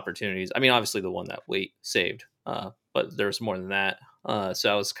really good opportunities. I mean, obviously the one that Waite saved, but there was more than that.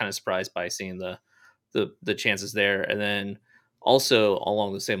 So I was kind of surprised by seeing the chances there, and then also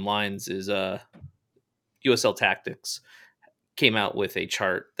along the same lines is USL Tactics came out with a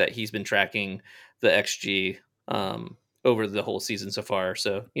chart that he's been tracking the XG over the whole season so far.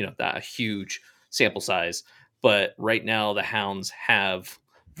 So, that a huge sample size. But right now, the Hounds have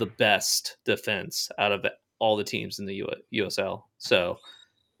the best defense out of all the teams in the USL. So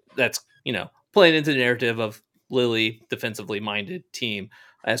that's, playing into the narrative of Lily, defensively minded team.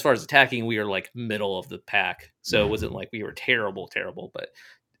 As far as attacking, we are like middle of the pack. So it wasn't like we were terrible, but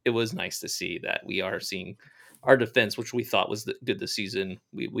it was nice to see that we are seeing our defense, which we thought was good this season.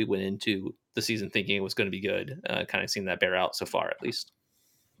 We went into the season thinking it was going to be good. Kind of seen that bear out so far, at least.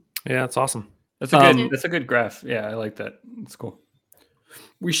 Yeah, that's awesome. That's a good graph. Yeah, I like that. It's cool.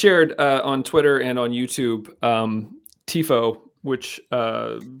 We shared on Twitter and on YouTube Tifo, which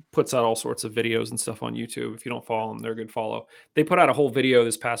puts out all sorts of videos and stuff on YouTube. If you don't follow them, they're a good follow. They put out a whole video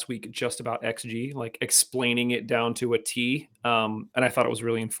this past week just about XG, like explaining it down to a T. And I thought it was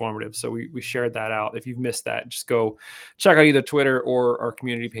really informative. So we shared that out. If you've missed that, just go check out either Twitter or our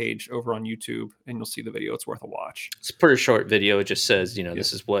community page over on YouTube, and you'll see the video. It's worth a watch. It's a pretty short video. It just says,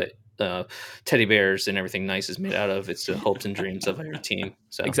 this is what teddy bears and everything nice is made out of. It's the hopes and dreams of our team.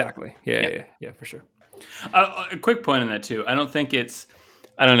 So exactly. Yeah, for sure. A quick point on that too. I don't think it's,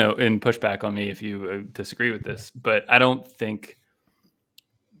 I don't know, and push back on me if you disagree with this, but I don't think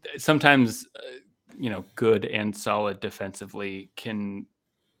sometimes, good and solid defensively can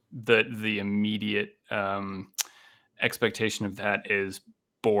the immediate expectation of that is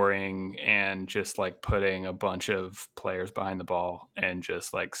boring and just like putting a bunch of players behind the ball and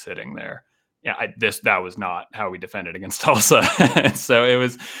just like sitting there. Yeah, that was not how we defended against Tulsa. So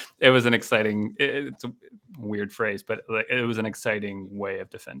it was an exciting. It's a weird phrase, but it was an exciting way of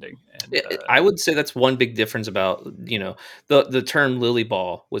defending. And I would say that's one big difference about the term Lily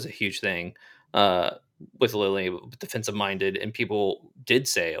ball was a huge thing with Lily, defensive minded, and people did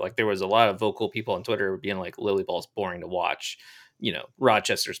say like there was a lot of vocal people on Twitter being like Lily ball's boring to watch.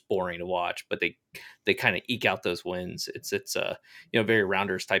 Rochester's boring to watch, but they kind of eke out those wins. It's a very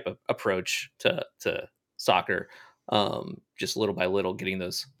Rounders type of approach to soccer, just little by little getting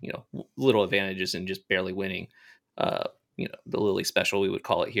those little advantages and just barely winning. The Lily special we would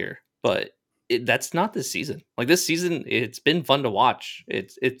call it here, but that's not this season. Like this season, it's been fun to watch.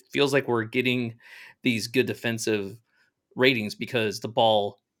 It feels like we're getting these good defensive ratings because the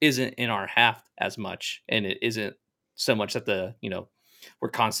ball isn't in our half as much, and it isn't so much that we're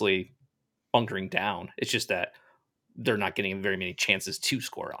constantly bunkering down. It's just that they're not getting very many chances to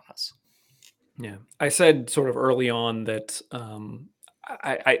score on us. Yeah, I said sort of early on that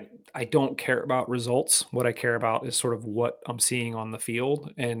I don't care about results. What I care about is sort of what I'm seeing on the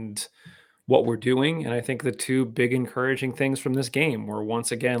field and what we're doing. And I think the two big encouraging things from this game were,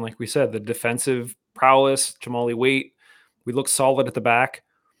 once again, like we said, the defensive prowess, Jamali Waite. We look solid at the back.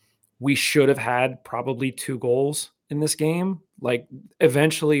 We should have had probably 2 goals in this game. Like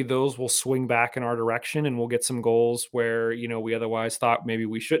eventually those will swing back in our direction and we'll get some goals where, we otherwise thought maybe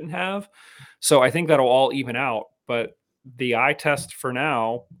we shouldn't have. So I think that'll all even out, but the eye test for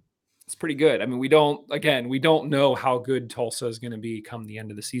now, it's pretty good. I mean, we don't know how good Tulsa is going to be come the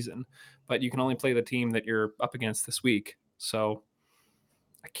end of the season, but you can only play the team that you're up against this week. So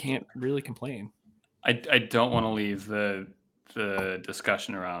I can't really complain. I don't want to leave the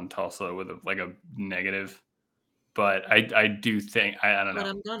discussion around Tulsa with a negative, but I do think I don't know. But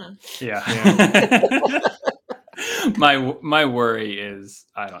I'm gonna. Yeah. My worry is,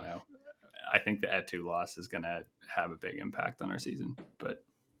 I don't know. I think the Etu loss is going to have a big impact on our season, but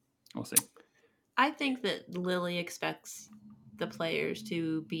we'll see. I think that Lily expects the players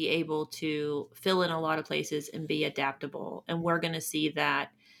to be able to fill in a lot of places and be adaptable, and we're going to see that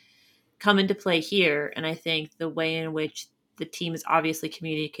come into play here. And I think the way in which the team is obviously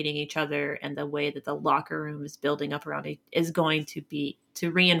communicating each other and the way that the locker room is building up around it is going to be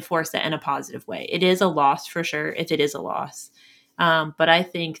to reinforce that in a positive way. It is a loss for sure, if it is a loss. But I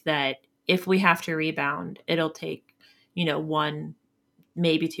think that if we have to rebound, it'll take one,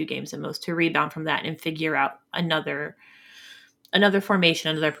 maybe 2 games at most to rebound from that and figure out another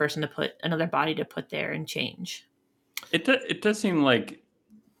formation, another person to put, another body to put there and change. It does seem like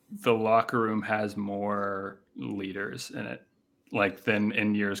the locker room has more leaders in it, like, than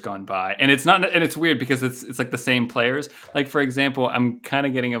in years gone by. And it's weird because it's like the same players. Like, for example, I'm kind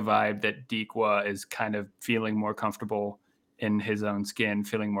of getting a vibe that Dikwa is kind of feeling more comfortable in his own skin,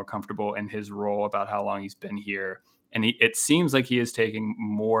 feeling more comfortable in his role about how long he's been here. And it seems like he is taking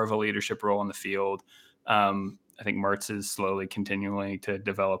more of a leadership role on the field. I think Mertz is slowly continuing to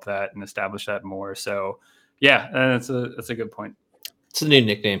develop that and establish that more. So yeah, that's a good point. It's a new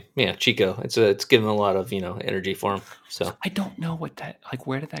nickname. Yeah, Chico. It's given a lot of energy for him. So I don't know what that, like,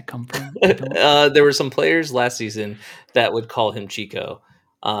 where did that come from? there were some players last season that would call him Chico.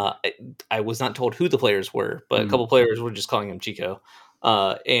 I was not told who the players were, but a couple players were just calling him Chico.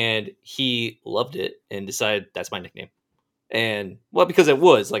 And he loved it and decided that's my nickname. And well, because it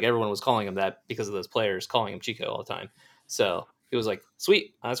was like everyone was calling him that because of those players calling him Chico all the time. So he was like,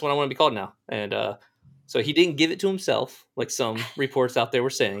 sweet, that's what I want to be called now. And so he didn't give it to himself, like some reports out there were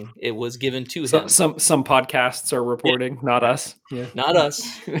saying. It was given to him. Some podcasts are reporting, not us. Yeah, not us.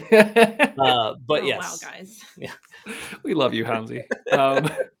 But yes, wow, guys. Yeah, we love you, Hamzy.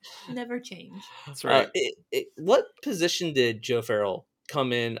 Never change. That's right. What position did Joe Farrell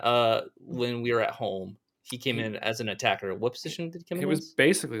come in when we were at home? He came in as an attacker. What position did he come in? It was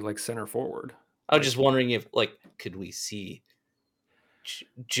basically like center forward. I was just wondering if, like, could we see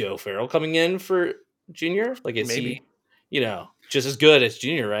Joe Farrell coming in for Junior? Like, is maybe he, just as good as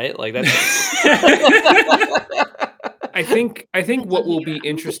Junior, right? Like that's. I think what will be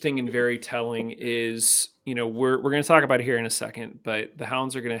interesting and very telling is, we're going to talk about it here in a second, but the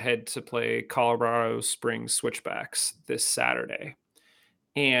Hounds are going to head to play Colorado Springs Switchbacks this Saturday.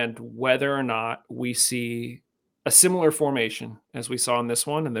 And whether or not we see a similar formation as we saw in this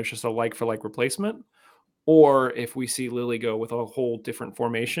one, and there's just a like-for-like replacement, or if we see Lily go with a whole different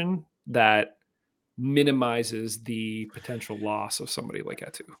formation that minimizes the potential loss of somebody like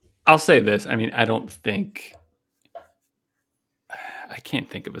Etu. I'll say this. I mean, I can't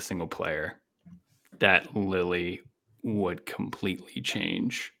think of a single player that Lily would completely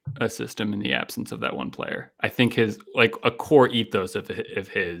change a system in the absence of that one player. I think his, like, a core ethos of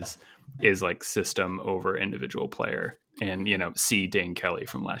his is like system over individual player. And, see Dane Kelly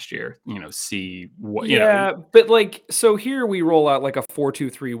from last year, see what, but like, so here we roll out like a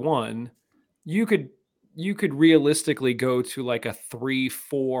 4-2-3-1. You could realistically go to like a 3-4,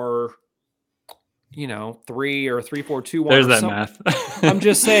 3 or 3-4-2-1. There's that math. I'm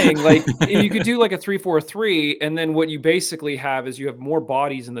just saying, like, you could do like a 3-4-3, and then what you basically have is you have more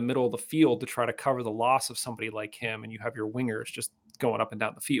bodies in the middle of the field to try to cover the loss of somebody like him, and you have your wingers just going up and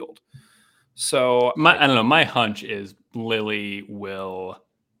down the field. So I don't know. My hunch is Lily will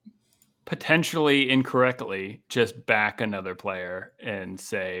potentially incorrectly just back another player and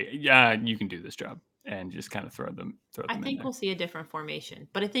say, yeah, you can do this job, and just kind of throw them I think we'll see a different formation,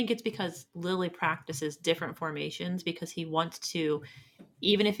 but I think it's because Lily practices different formations because he wants to,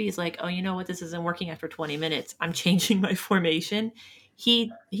 even if he's like, oh, you know what, this isn't working after 20 minutes, I'm changing my formation.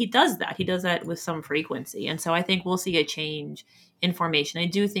 He does that. He does that with some frequency. And so I think we'll see a change in formation. I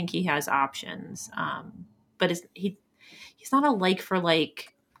do think he has options, but he's not a like for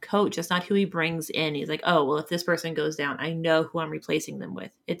like coach. It's not who he brings in. He's like, oh, well, if this person goes down, I know who I'm replacing them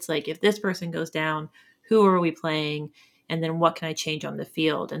with. It's like, if this person goes down, who are we playing? And then what can I change on the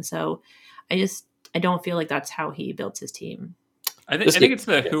field? And so I don't feel like that's how he builds his team. I think it's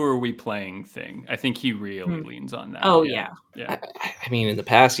the who are we playing thing. I think he really leans on that. Oh, yeah. I mean, in the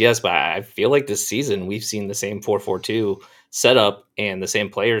past, yes, but I feel like this season we've seen the same 4-4-2 setup and the same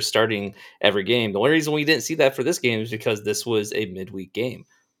players starting every game. The only reason we didn't see that for this game is because this was a midweek game.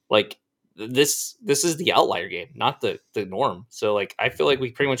 Like, this is the outlier game, not the norm. So, like, I feel like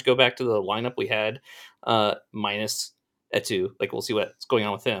we pretty much go back to the lineup we had minus Etu. Like, we'll see what's going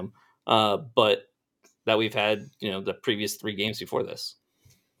on with him. But that we've had, the previous 3 games before this.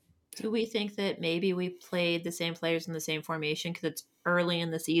 Do we think that maybe we played the same players in the same formation because it's early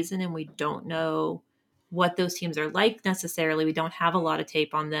in the season and we don't know what those teams are like necessarily? We don't have a lot of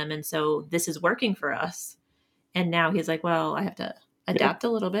tape on them. And so this is working for us. And now he's like, well, I have to adapt a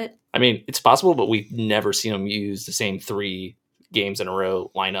little bit. I mean, it's possible, but we've never seen him use the same 3 games in a row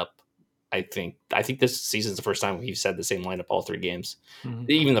lineup. I think this season's the first time we've said the same lineup all 3 games,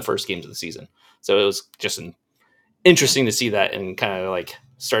 even the first games of the season. So it was just interesting to see that and kind of like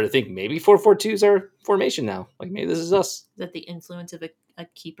start to think maybe 4-4-2 is our formation now. Like, maybe this is us. Is that the influence of a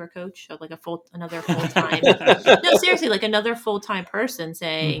keeper coach, of like another full-time? No, seriously, like another full-time person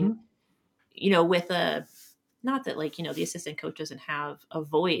saying, with a not that like, the assistant coach doesn't have a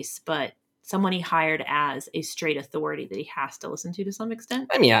voice, but someone he hired as a straight authority that he has to listen to some extent.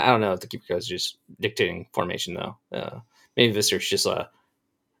 I mean, I don't know if the keeper coach is just dictating formation though. Maybe Visser's just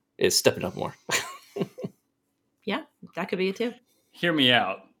is stepping up more. Yeah, that could be it too. Hear me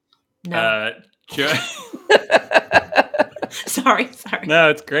out. No. Sorry. No,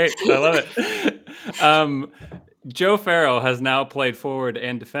 it's great. I love it. Joe Farrell has now played forward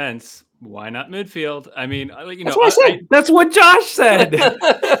and defense. Why not midfield? I mean, That's what I said. That's what Josh said.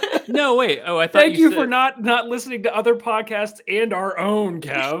 No, wait. Oh, I thought Thank you said, for not listening to other podcasts and our own,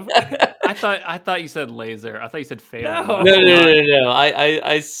 Kev. I thought you said laser. I thought you said failing. No.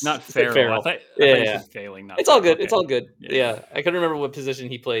 I not Farrell. I thought you said failing. Not it's all good. Okay. It's all good. Yeah. I couldn't remember what position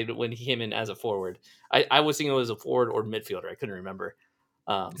he played when he came in as a forward. I was thinking it was a forward or midfielder. I couldn't remember.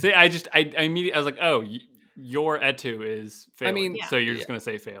 See, I immediately I was like, oh, your Etu is failing. I mean, so you're just going to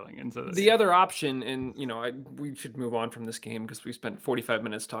say failing. And so the other option, and we should move on from this game because we spent 45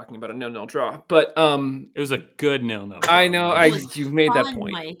 minutes talking about a 0-0 draw. But it was a good 0-0. I know. You've made that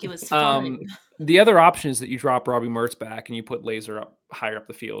point, Mike. It was fun. The other option is that you drop Robbie Mertz back and you put Laser up higher up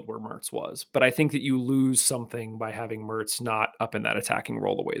the field where Mertz was. But I think that you lose something by having Mertz not up in that attacking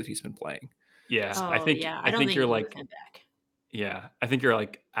role the way that he's been playing. Yeah, I think you're like back. Yeah, I think you're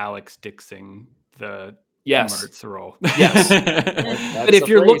like Alex Dixing the Mertz role. Yes. But if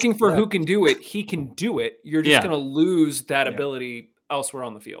you're looking for who can do it, he can do it. You're just going to lose that ability elsewhere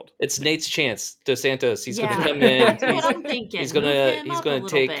on the field. It's Nate's chance. Dos Santos, he's going to come in. That's what I'm thinking. He's going to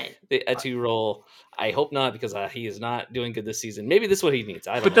take the Etu role. I hope not, because he is not doing good this season. Maybe this is what he needs.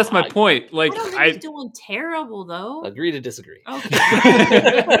 I don't know. That's my point. Like, I don't think he's doing terrible, though. Agree to disagree. Okay.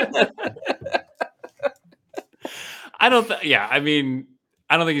 I don't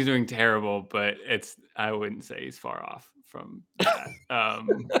think he's doing terrible, but I wouldn't say he's far off from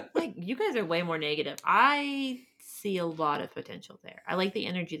that. Like, you guys are way more negative. I see a lot of potential there. I like the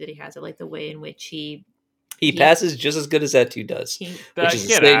energy that he has. I like the way in which he passes just as good as Etu does. Which is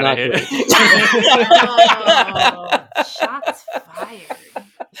get out of here. Shots fired.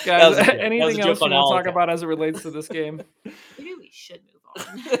 Guys, anything else you want to talk about as it relates to this game? Maybe we should move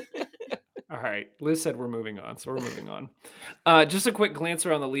on. All right. Liz said we're moving on, so we're moving on. Just a quick glance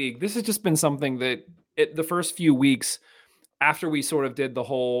around the league. This has just been something that the first few weeks after we sort of did the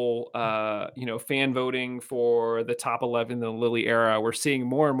whole, fan voting for the top 11 in the Lily era, we're seeing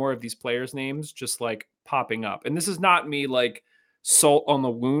more and more of these players' names just like popping up. And this is not me like salt on the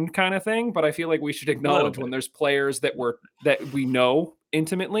wound kind of thing, but I feel like we should acknowledge when there's players that we know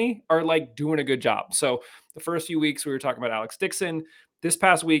intimately are like doing a good job. So the first few weeks we were talking about Alex Dixon. This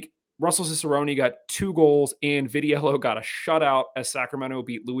past week, Russell Cicerone got 2 goals and Vidiello got a shutout as Sacramento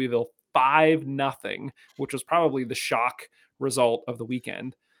beat Louisville 5-0, which was probably the shock result of the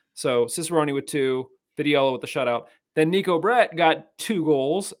weekend. So Cicerone with 2, Vidiello with the shutout. Then Nico Brett got 2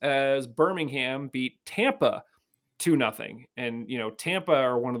 goals as Birmingham beat Tampa 2-0. And, Tampa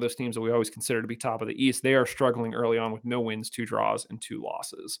are one of those teams that we always consider to be top of the East. They are struggling early on with no wins, 2 draws, and 2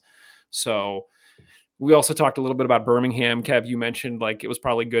 losses. So we also talked a little bit about Birmingham. Kev, you mentioned like it was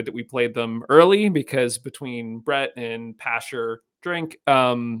probably good that we played them early because between Brett and Pasher Drink,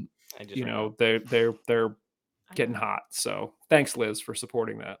 they're getting hot. So thanks, Liz, for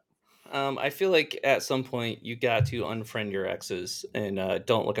supporting that. I feel like at some point you got to unfriend your exes and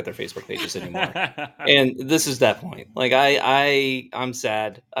don't look at their Facebook pages anymore. And this is that point. Like I'm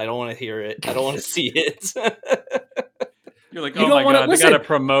sad. I don't want to hear it. I don't want to see it. You're like, oh my God, they got a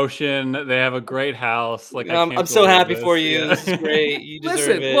promotion. They have a great house. Like, I'm so happy for you. This is great. You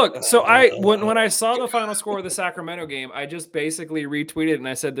deserve it. Look, so when I saw the final score of the Sacramento game, I just basically retweeted and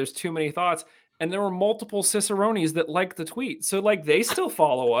I said, there's too many thoughts. And there were multiple Cicerones that liked the tweet. So like they still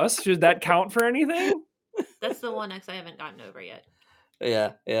follow us. Should that count for anything? That's the one X I haven't gotten over yet.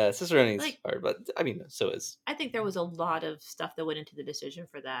 Yeah. Cicerone's hard, but I mean, so is. I think there was a lot of stuff that went into the decision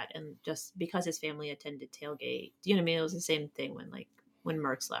for that, and just because his family attended tailgate, you know what I mean? It was the same thing when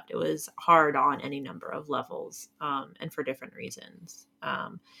Mertz left. It was hard on any number of levels, and for different reasons.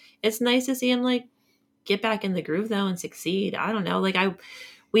 It's nice to see him like get back in the groove though and succeed. I don't know,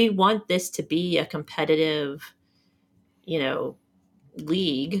 we want this to be a competitive,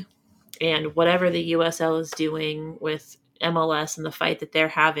 league, and whatever the USL is doing with MLS and the fight that they're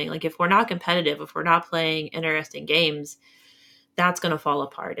having, like if we're not competitive, if we're not playing interesting games, that's going to fall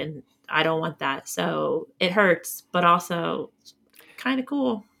apart, and I don't want that. So it hurts, but also kind of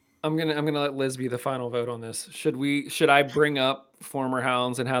cool. I'm gonna let Liz be the final vote on this. Should I bring up former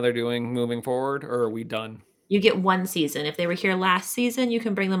Hounds and how they're doing moving forward, or are we done? You get 1 season. If they were here last season, you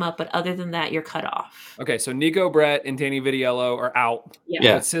can bring them up, but other than that, you're cut off. Okay, so Nico Brett and Danny Vidiello are out.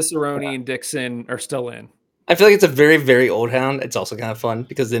 Yeah. But Cicerone and Dixon are still in. I feel like it's a very, very old hound. It's also kind of fun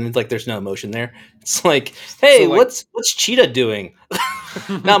because then it's like there's no emotion there. It's like, hey, So, like- what's Cheetah doing?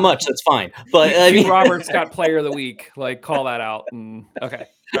 Not much. That's fine. But I Hugh mean, Roberts got Player of the Week. Like, call that out. And okay,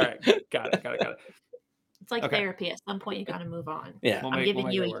 all right, got it. It's like Okay. therapy. At some point, you got to move on. yeah. We'll I'm make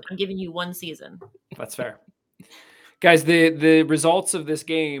it work. giving you one season. That's fair. Guys, the results of this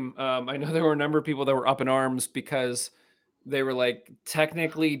game, I know there were a number of people that were up in arms because they were like,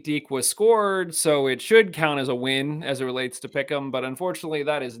 technically Deke was scored, so it should count as a win as it relates to Pick'em, but unfortunately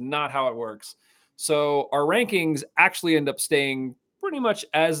that is not how it works. So our rankings actually end up staying pretty much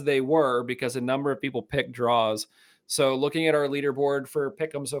as they were because a number of people picked draws. So looking at our leaderboard for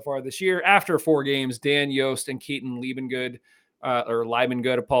Pick'em so far this year, after 4 games, Dan Yost and Keaton Liebengood, or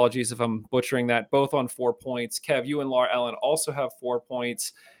Liebengood, apologies if I'm butchering that, both on 4 points. Kev, you and Laura Ellen also have 4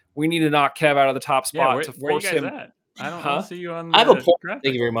 points. We need to knock Kev out of the top spot to where you force guys him. at? I don't see you on I have a the point. graphic.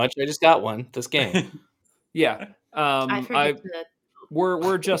 Thank you very much. I just got one this game. Yeah. I forget to.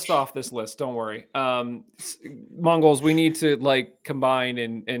 We're just off this list. Don't worry. Mongols, we need to like combine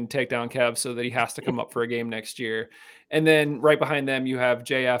and take down Kev so that he has to come up for a game next year. And then right behind them, you have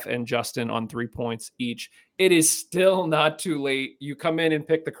JF and Justin on 3 points each. It is still not too late. You come in and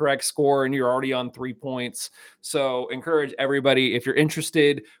pick the correct score and you're already on 3 points. So encourage everybody, if you're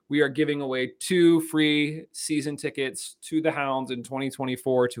interested, we are giving away 2 free season tickets to the Hounds in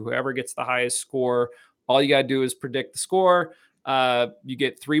 2024 to whoever gets the highest score. All you got to do is predict the score. You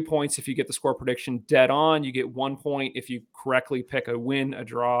get 3 points if you get the score prediction dead on. You get 1 point if you correctly pick a win, a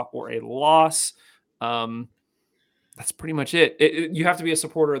draw, or a loss. That's pretty much it. You have to be a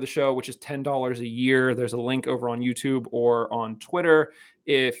supporter of the show, which is $10 a year. There's a link over on YouTube or on Twitter.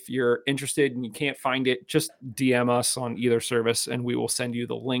 If you're interested and you can't find it, just DM us on either service and we will send you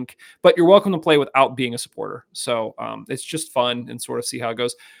the link. But you're welcome to play without being a supporter. So it's just fun and sort of see how it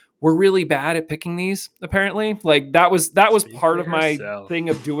goes. We're really bad at picking these, apparently. Like that was part of my thing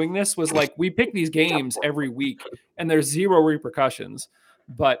of doing this was like we pick these games every week and there's 0 repercussions.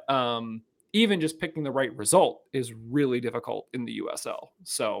 But even just picking the right result is really difficult in the USL.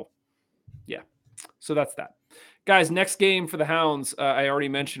 So yeah, so that's that. Guys, next game for the Hounds, I already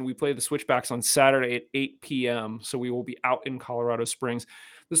mentioned we play the Switchbacks on Saturday at 8 p.m. So we will be out in Colorado Springs.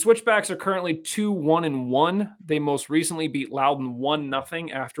 The Switchbacks are currently 2-1-1. They most recently beat Loudon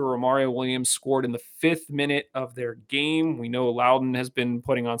 1-0 after Romario Williams scored in the 5th minute of their game. We know Loudon has been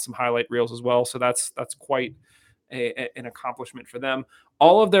putting on some highlight reels as well, so that's quite an accomplishment for them.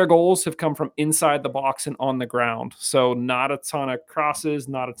 All of their goals have come from inside the box and on the ground. So not a ton of crosses,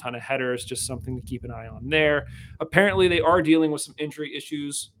 not a ton of headers, just something to keep an eye on there. Apparently they are dealing with some injury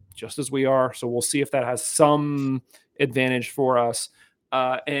issues, just as we are. So we'll see if that has some advantage for us.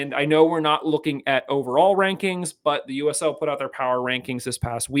 And I know we're not looking at overall rankings, but the USL put out their power rankings this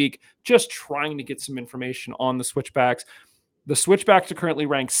past week, just trying to get some information on the Switchbacks. The Switchbacks are currently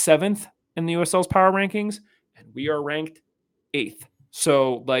ranked 7th in the USL's power rankings, and we are ranked 8th.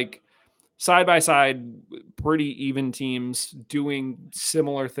 So, like, side by side, pretty even teams doing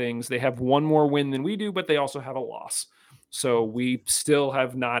similar things. They have 1 more win than we do, but they also have a loss. So we still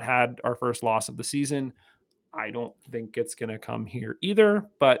have not had our first loss of the season. I don't think it's going to come here either,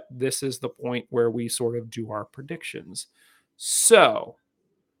 but this is the point where we sort of do our predictions. So,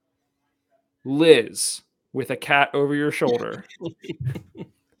 Liz, with a cat over your shoulder,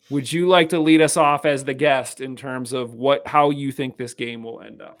 would you like to lead us off as the guest in terms of how you think this game will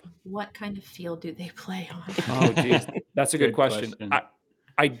end up? What kind of field do they play on? Oh, geez. That's a good question.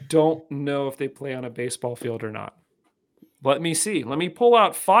 I don't know if they play on a baseball field or not. Let me see. Let me pull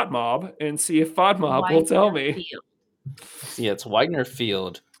out FOTMob and see if FOTMob will tell me. Field. Yeah, it's Widener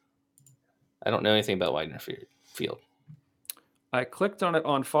Field. I don't know anything about Widener Field. I clicked on it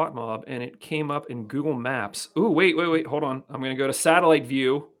on FOTMob and it came up in Google Maps. Ooh, wait. Hold on. I'm going to go to satellite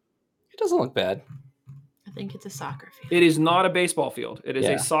view. It doesn't look bad. I think it's a soccer field. It is not a baseball field. It is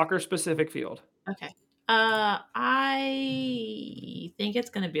a soccer-specific field. Okay. I think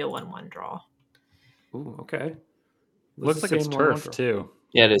it's going to be a 1-1 draw. Ooh, okay. Looks like it's turf too.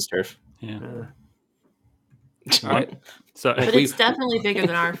 Yeah, it is turf. Yeah. All right. So, but it's definitely bigger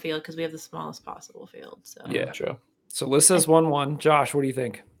than our field because we have the smallest possible field. So yeah, true. So Liz says 1-1. Josh, what do you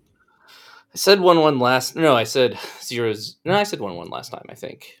think? I said 1-1 last. No, I said 0. No, I said 1-1 last time. I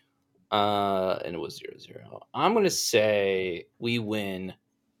think, and it was 0-0. I'm gonna say we win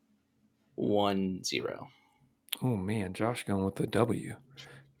 1-0. Oh man, Josh going with the W.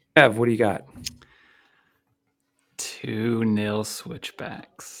 Ev, what do you got? 2-0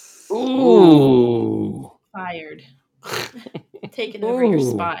 Switchbacks. Ooh. Fired. Taking over your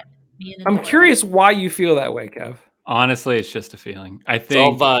spot. I'm curious why you feel that way, Kev. Honestly, it's just a feeling. I It's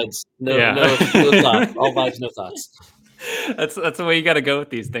all think. vibes. No, Yeah. no thoughts. All vibes, no thoughts. That's the way you got to go with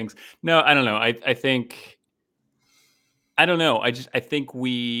these things. No, I don't know. I think. I don't know. I think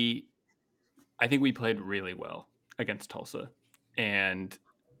we played really well against Tulsa, and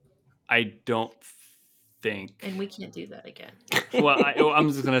I don't think. And we can't do that again. Well, I'm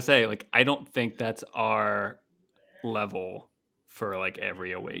just gonna say, like, I don't think that's our level for like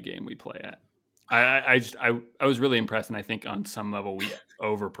every away game we play at. I was really impressed, and I think on some level we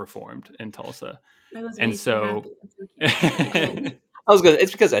overperformed in Tulsa, I was and way so happy.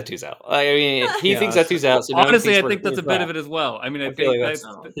 It's because Etu's out. I mean, he thinks Etu's out. So honestly, I think that's a bit of it as well. I mean, I think like that's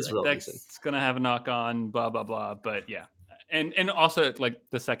his real reason. that's gonna have a knock on, blah blah blah. But yeah, and also like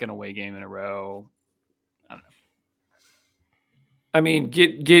the second away game in a row. I don't know. I mean,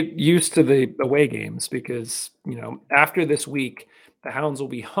 get used to the away games because, after this week, the Hounds will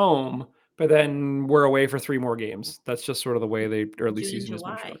be home, but then we're away for 3 more games. That's just sort of the way the early June and season is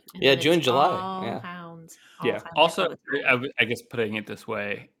July. constructed. And Yeah, then June, it's July. all Yeah. Hounds. Yeah. Hounds Also, all the time. I guess putting it this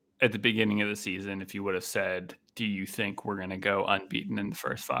way, at the beginning of the season, if you would have said, "Do you think we're going to go unbeaten in the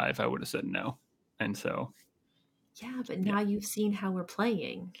first 5?" I would have said no. And so, Yeah, but now you've seen how we're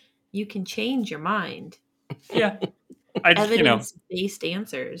playing. You can change your mind. yeah, I just Evidence-based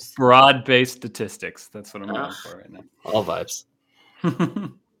answers. broad-based statistics. That's what I'm going for right now. All vibes.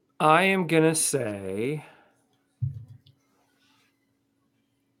 I am gonna say,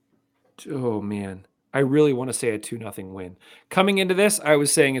 oh man, I really want to say a 2-0 win. Coming into this, I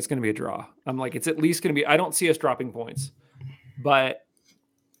was saying it's going to be a draw. I'm like, it's at least going to be. I don't see us dropping points, but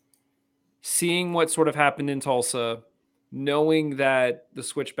seeing what sort of happened in Tulsa, knowing that the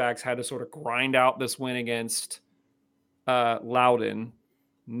Switchbacks had to sort of grind out this win against Loudon,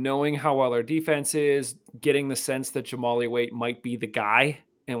 knowing how well our defense is, getting the sense that Jamali Waite might be the guy,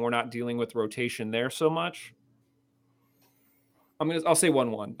 and we're not dealing with rotation there so much. I'll say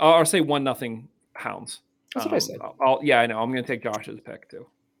 1-1. I'll say 1-0 Hounds. That's what I said. I know. I'm going to take Josh's pick too.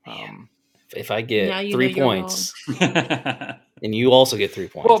 If I get Now you 3 know you're points, and you also get 3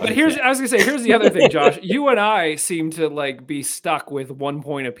 points. Well, but I was going to say, here's the other thing, Josh. You and I seem to like be stuck with 1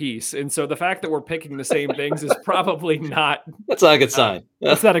 point apiece, and so the fact that we're picking the same things is probably not. That's not a good sign.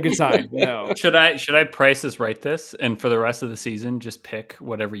 That's not a good sign. No. Should I price this right this and for the rest of the season just pick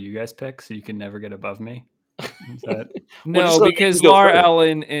whatever you guys pick so you can never get above me? Is that... No, because Laura,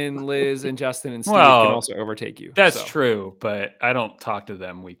 Ellen, and Liz, and Justin, and Steve can also overtake you. That's true, but I don't talk to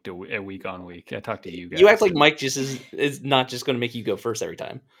them week on week. I talk to you guys. You act like Mike just is not just going to make you go first every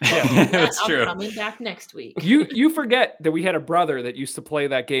time. Yeah, that's true. I'm coming back next week. You forget that we had a brother that used to play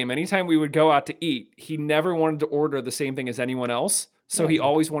that game. Anytime we would go out to eat, he never wanted to order the same thing as anyone else. So he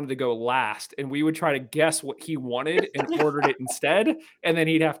always wanted to go last, and we would try to guess what he wanted and ordered it instead, and then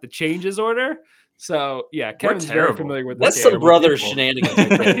he'd have to change his order. So yeah, Kevin's very familiar with this. That's some brother shenanigans.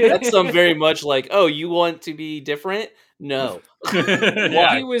 That's some very much like, oh, you want to be different? No.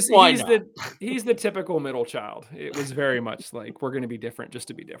 Well, he's the typical middle child. It was very much like, we're going to be different just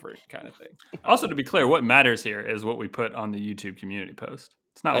to be different kind of thing. Also, to be clear, what matters here is what we put on the YouTube community post.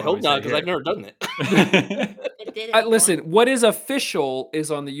 It's not. I hope not, because I've never done it. Listen, what is official is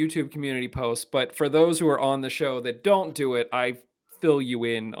on the YouTube community post, but for those who are on the show that don't do it, I fill you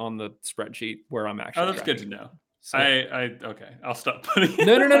in on the spreadsheet where I'm actually. Oh, that's good to know. So, okay. I'll stop putting it.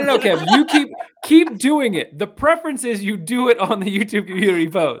 No, Kev. You keep doing it. The preference is you do it on the YouTube community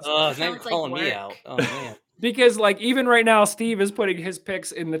post. Oh, now you're calling me out. Oh man. Because like even right now, Steve is putting his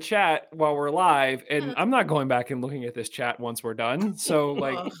picks in the chat while we're live, and I'm not going back and looking at this chat once we're done. So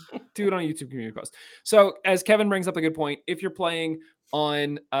like, do it on YouTube community post. So as Kevin brings up a good point, if you're playing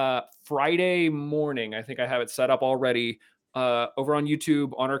on Friday morning, I think I have it set up already. Over on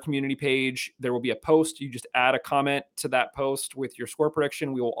YouTube on our community page, there will be a post. You just add a comment to that post with your score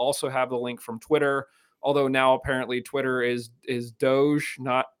prediction. We will also have the link from Twitter. Although now apparently Twitter is Doge,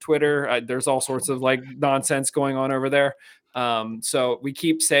 not Twitter. There's all sorts of like nonsense going on over there. So we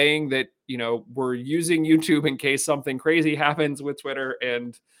keep saying that, we're using YouTube in case something crazy happens with Twitter,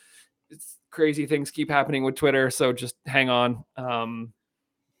 and crazy things keep happening with Twitter. So just hang on.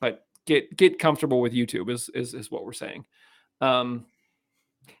 But get comfortable with YouTube is what we're saying.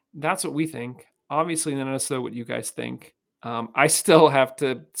 That's what we think. Obviously, let us know what you guys think. I still have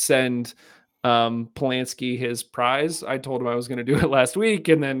to send Polanski his prize. I told him I was going to do it last week,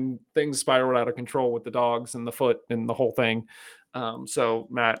 and then things spiraled out of control with the dogs and the foot and the whole thing. So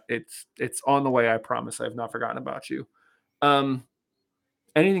Matt, it's on the way. I promise. I have not forgotten about you.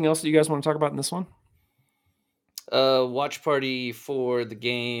 Anything else that you guys want to talk about in this one? Watch party for the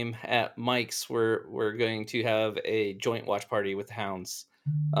game at Mike's. We're going to have a joint watch party with the Hounds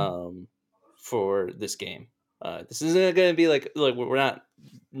for this game. This isn't going to be like we're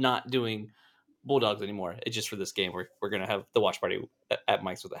not doing Bulldogs anymore. It's just for this game. We're going to have the watch party at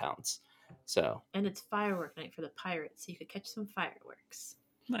Mike's with the Hounds. So And it's firework night for the Pirates, so you could catch some fireworks.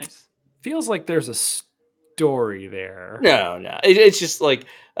 Nice. Feels like there's a story there. no, it's just like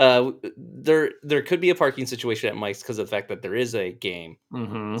there could be a parking situation at Mike's because of the fact that there is a game.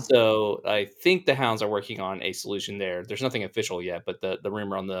 Mm-hmm. So I think the Hounds are working on a solution there. There's nothing official yet, but the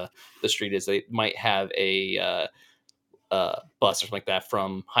rumor on the street is they might have a bus or something like that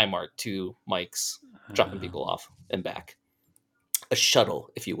from Highmark to Mike's, dropping people off and back. A shuttle,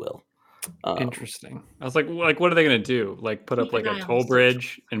 if you will. Interesting. I was like, what are they going to do? Like, put up Keep like an a eye on toll the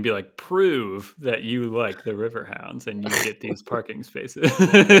bridge and be like, prove that you like the Riverhounds and you get these parking spaces.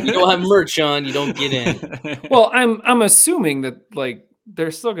 You don't have merch on, you don't get in. Well, I'm assuming that like they're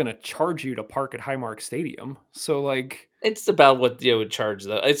still going to charge you to park at Highmark Stadium. So like It's about what they would charge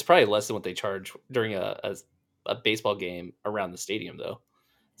though. It's probably less than what they charge during a baseball game around the stadium though.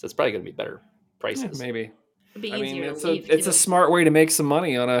 So it's probably going to be better prices. maybe. It'd be I mean, easier it's to leave, a too. smart way to make some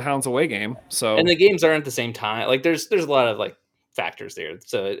money on a Hounds away game. So And the games aren't at the same time. Like there's a lot of like factors there.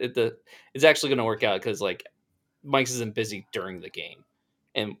 So it's actually going to work out because like Mike's isn't busy during the game,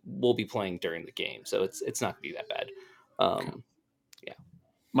 and we'll be playing during the game, so it's not going to be that bad. Yeah,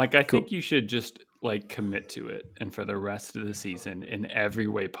 Mike, I think you should just like commit to it, and for the rest of the season, in every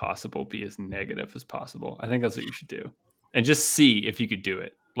way possible, be as negative as possible. I think that's what you should do, and just see if you could do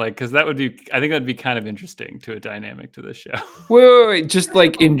it. Like, because I think that'd be kind of interesting to a dynamic to this show. wait, just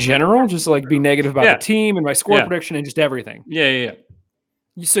like in general, just like be negative about the team and my score prediction and just everything. Yeah.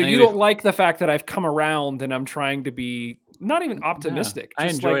 So you don't like the fact that I've come around and I'm trying to be not even optimistic. I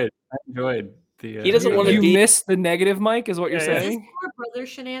enjoyed the. He doesn't want to You be. miss the negative, Mike, is what you're Is this saying. poor brother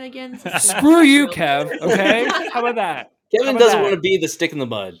shenanigans? Screw you, Kev. Okay, how about that? Kevin doesn't want to be the stick in the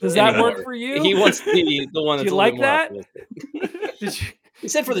mud. Does that anymore. work for you? He wants to be the one Do that's you a little like bit more that? optimistic. He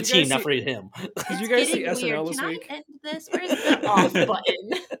said for the Did you team, guys not see- for him. Did you guys see Getting SNL weird. this Can week? I end this? Where's the off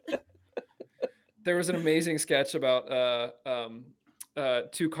button? There was an amazing sketch about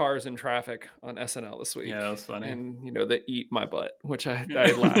two cars in traffic on SNL this week. Yeah, that was funny. And they eat my butt, which I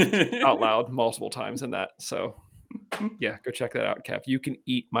laughed out loud multiple times in that. So yeah, go check that out, Kev. You can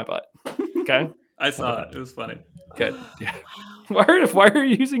eat my butt. Okay. I saw it. It was funny. Good. Yeah. Why are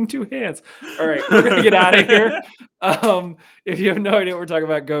you using two hands? All right, we're gonna get out of here. If you have no idea what we're talking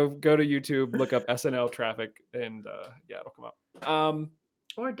about, go to YouTube, look up SNL traffic, and it'll come up.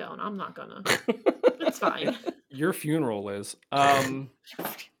 Or don't. I'm not gonna. It's fine. Your funeral, Liz.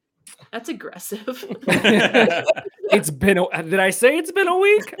 That's aggressive. It's been. Did I say it's been a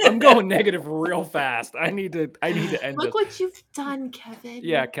week? I'm going negative real fast. I need to end Look this. what you've done, Kevin.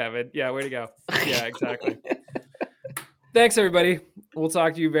 Yeah, Kevin. Yeah, way to go. Yeah, exactly. Thanks, everybody. We'll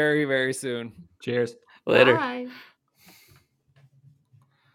talk to you very, very soon. Cheers. Later. Bye.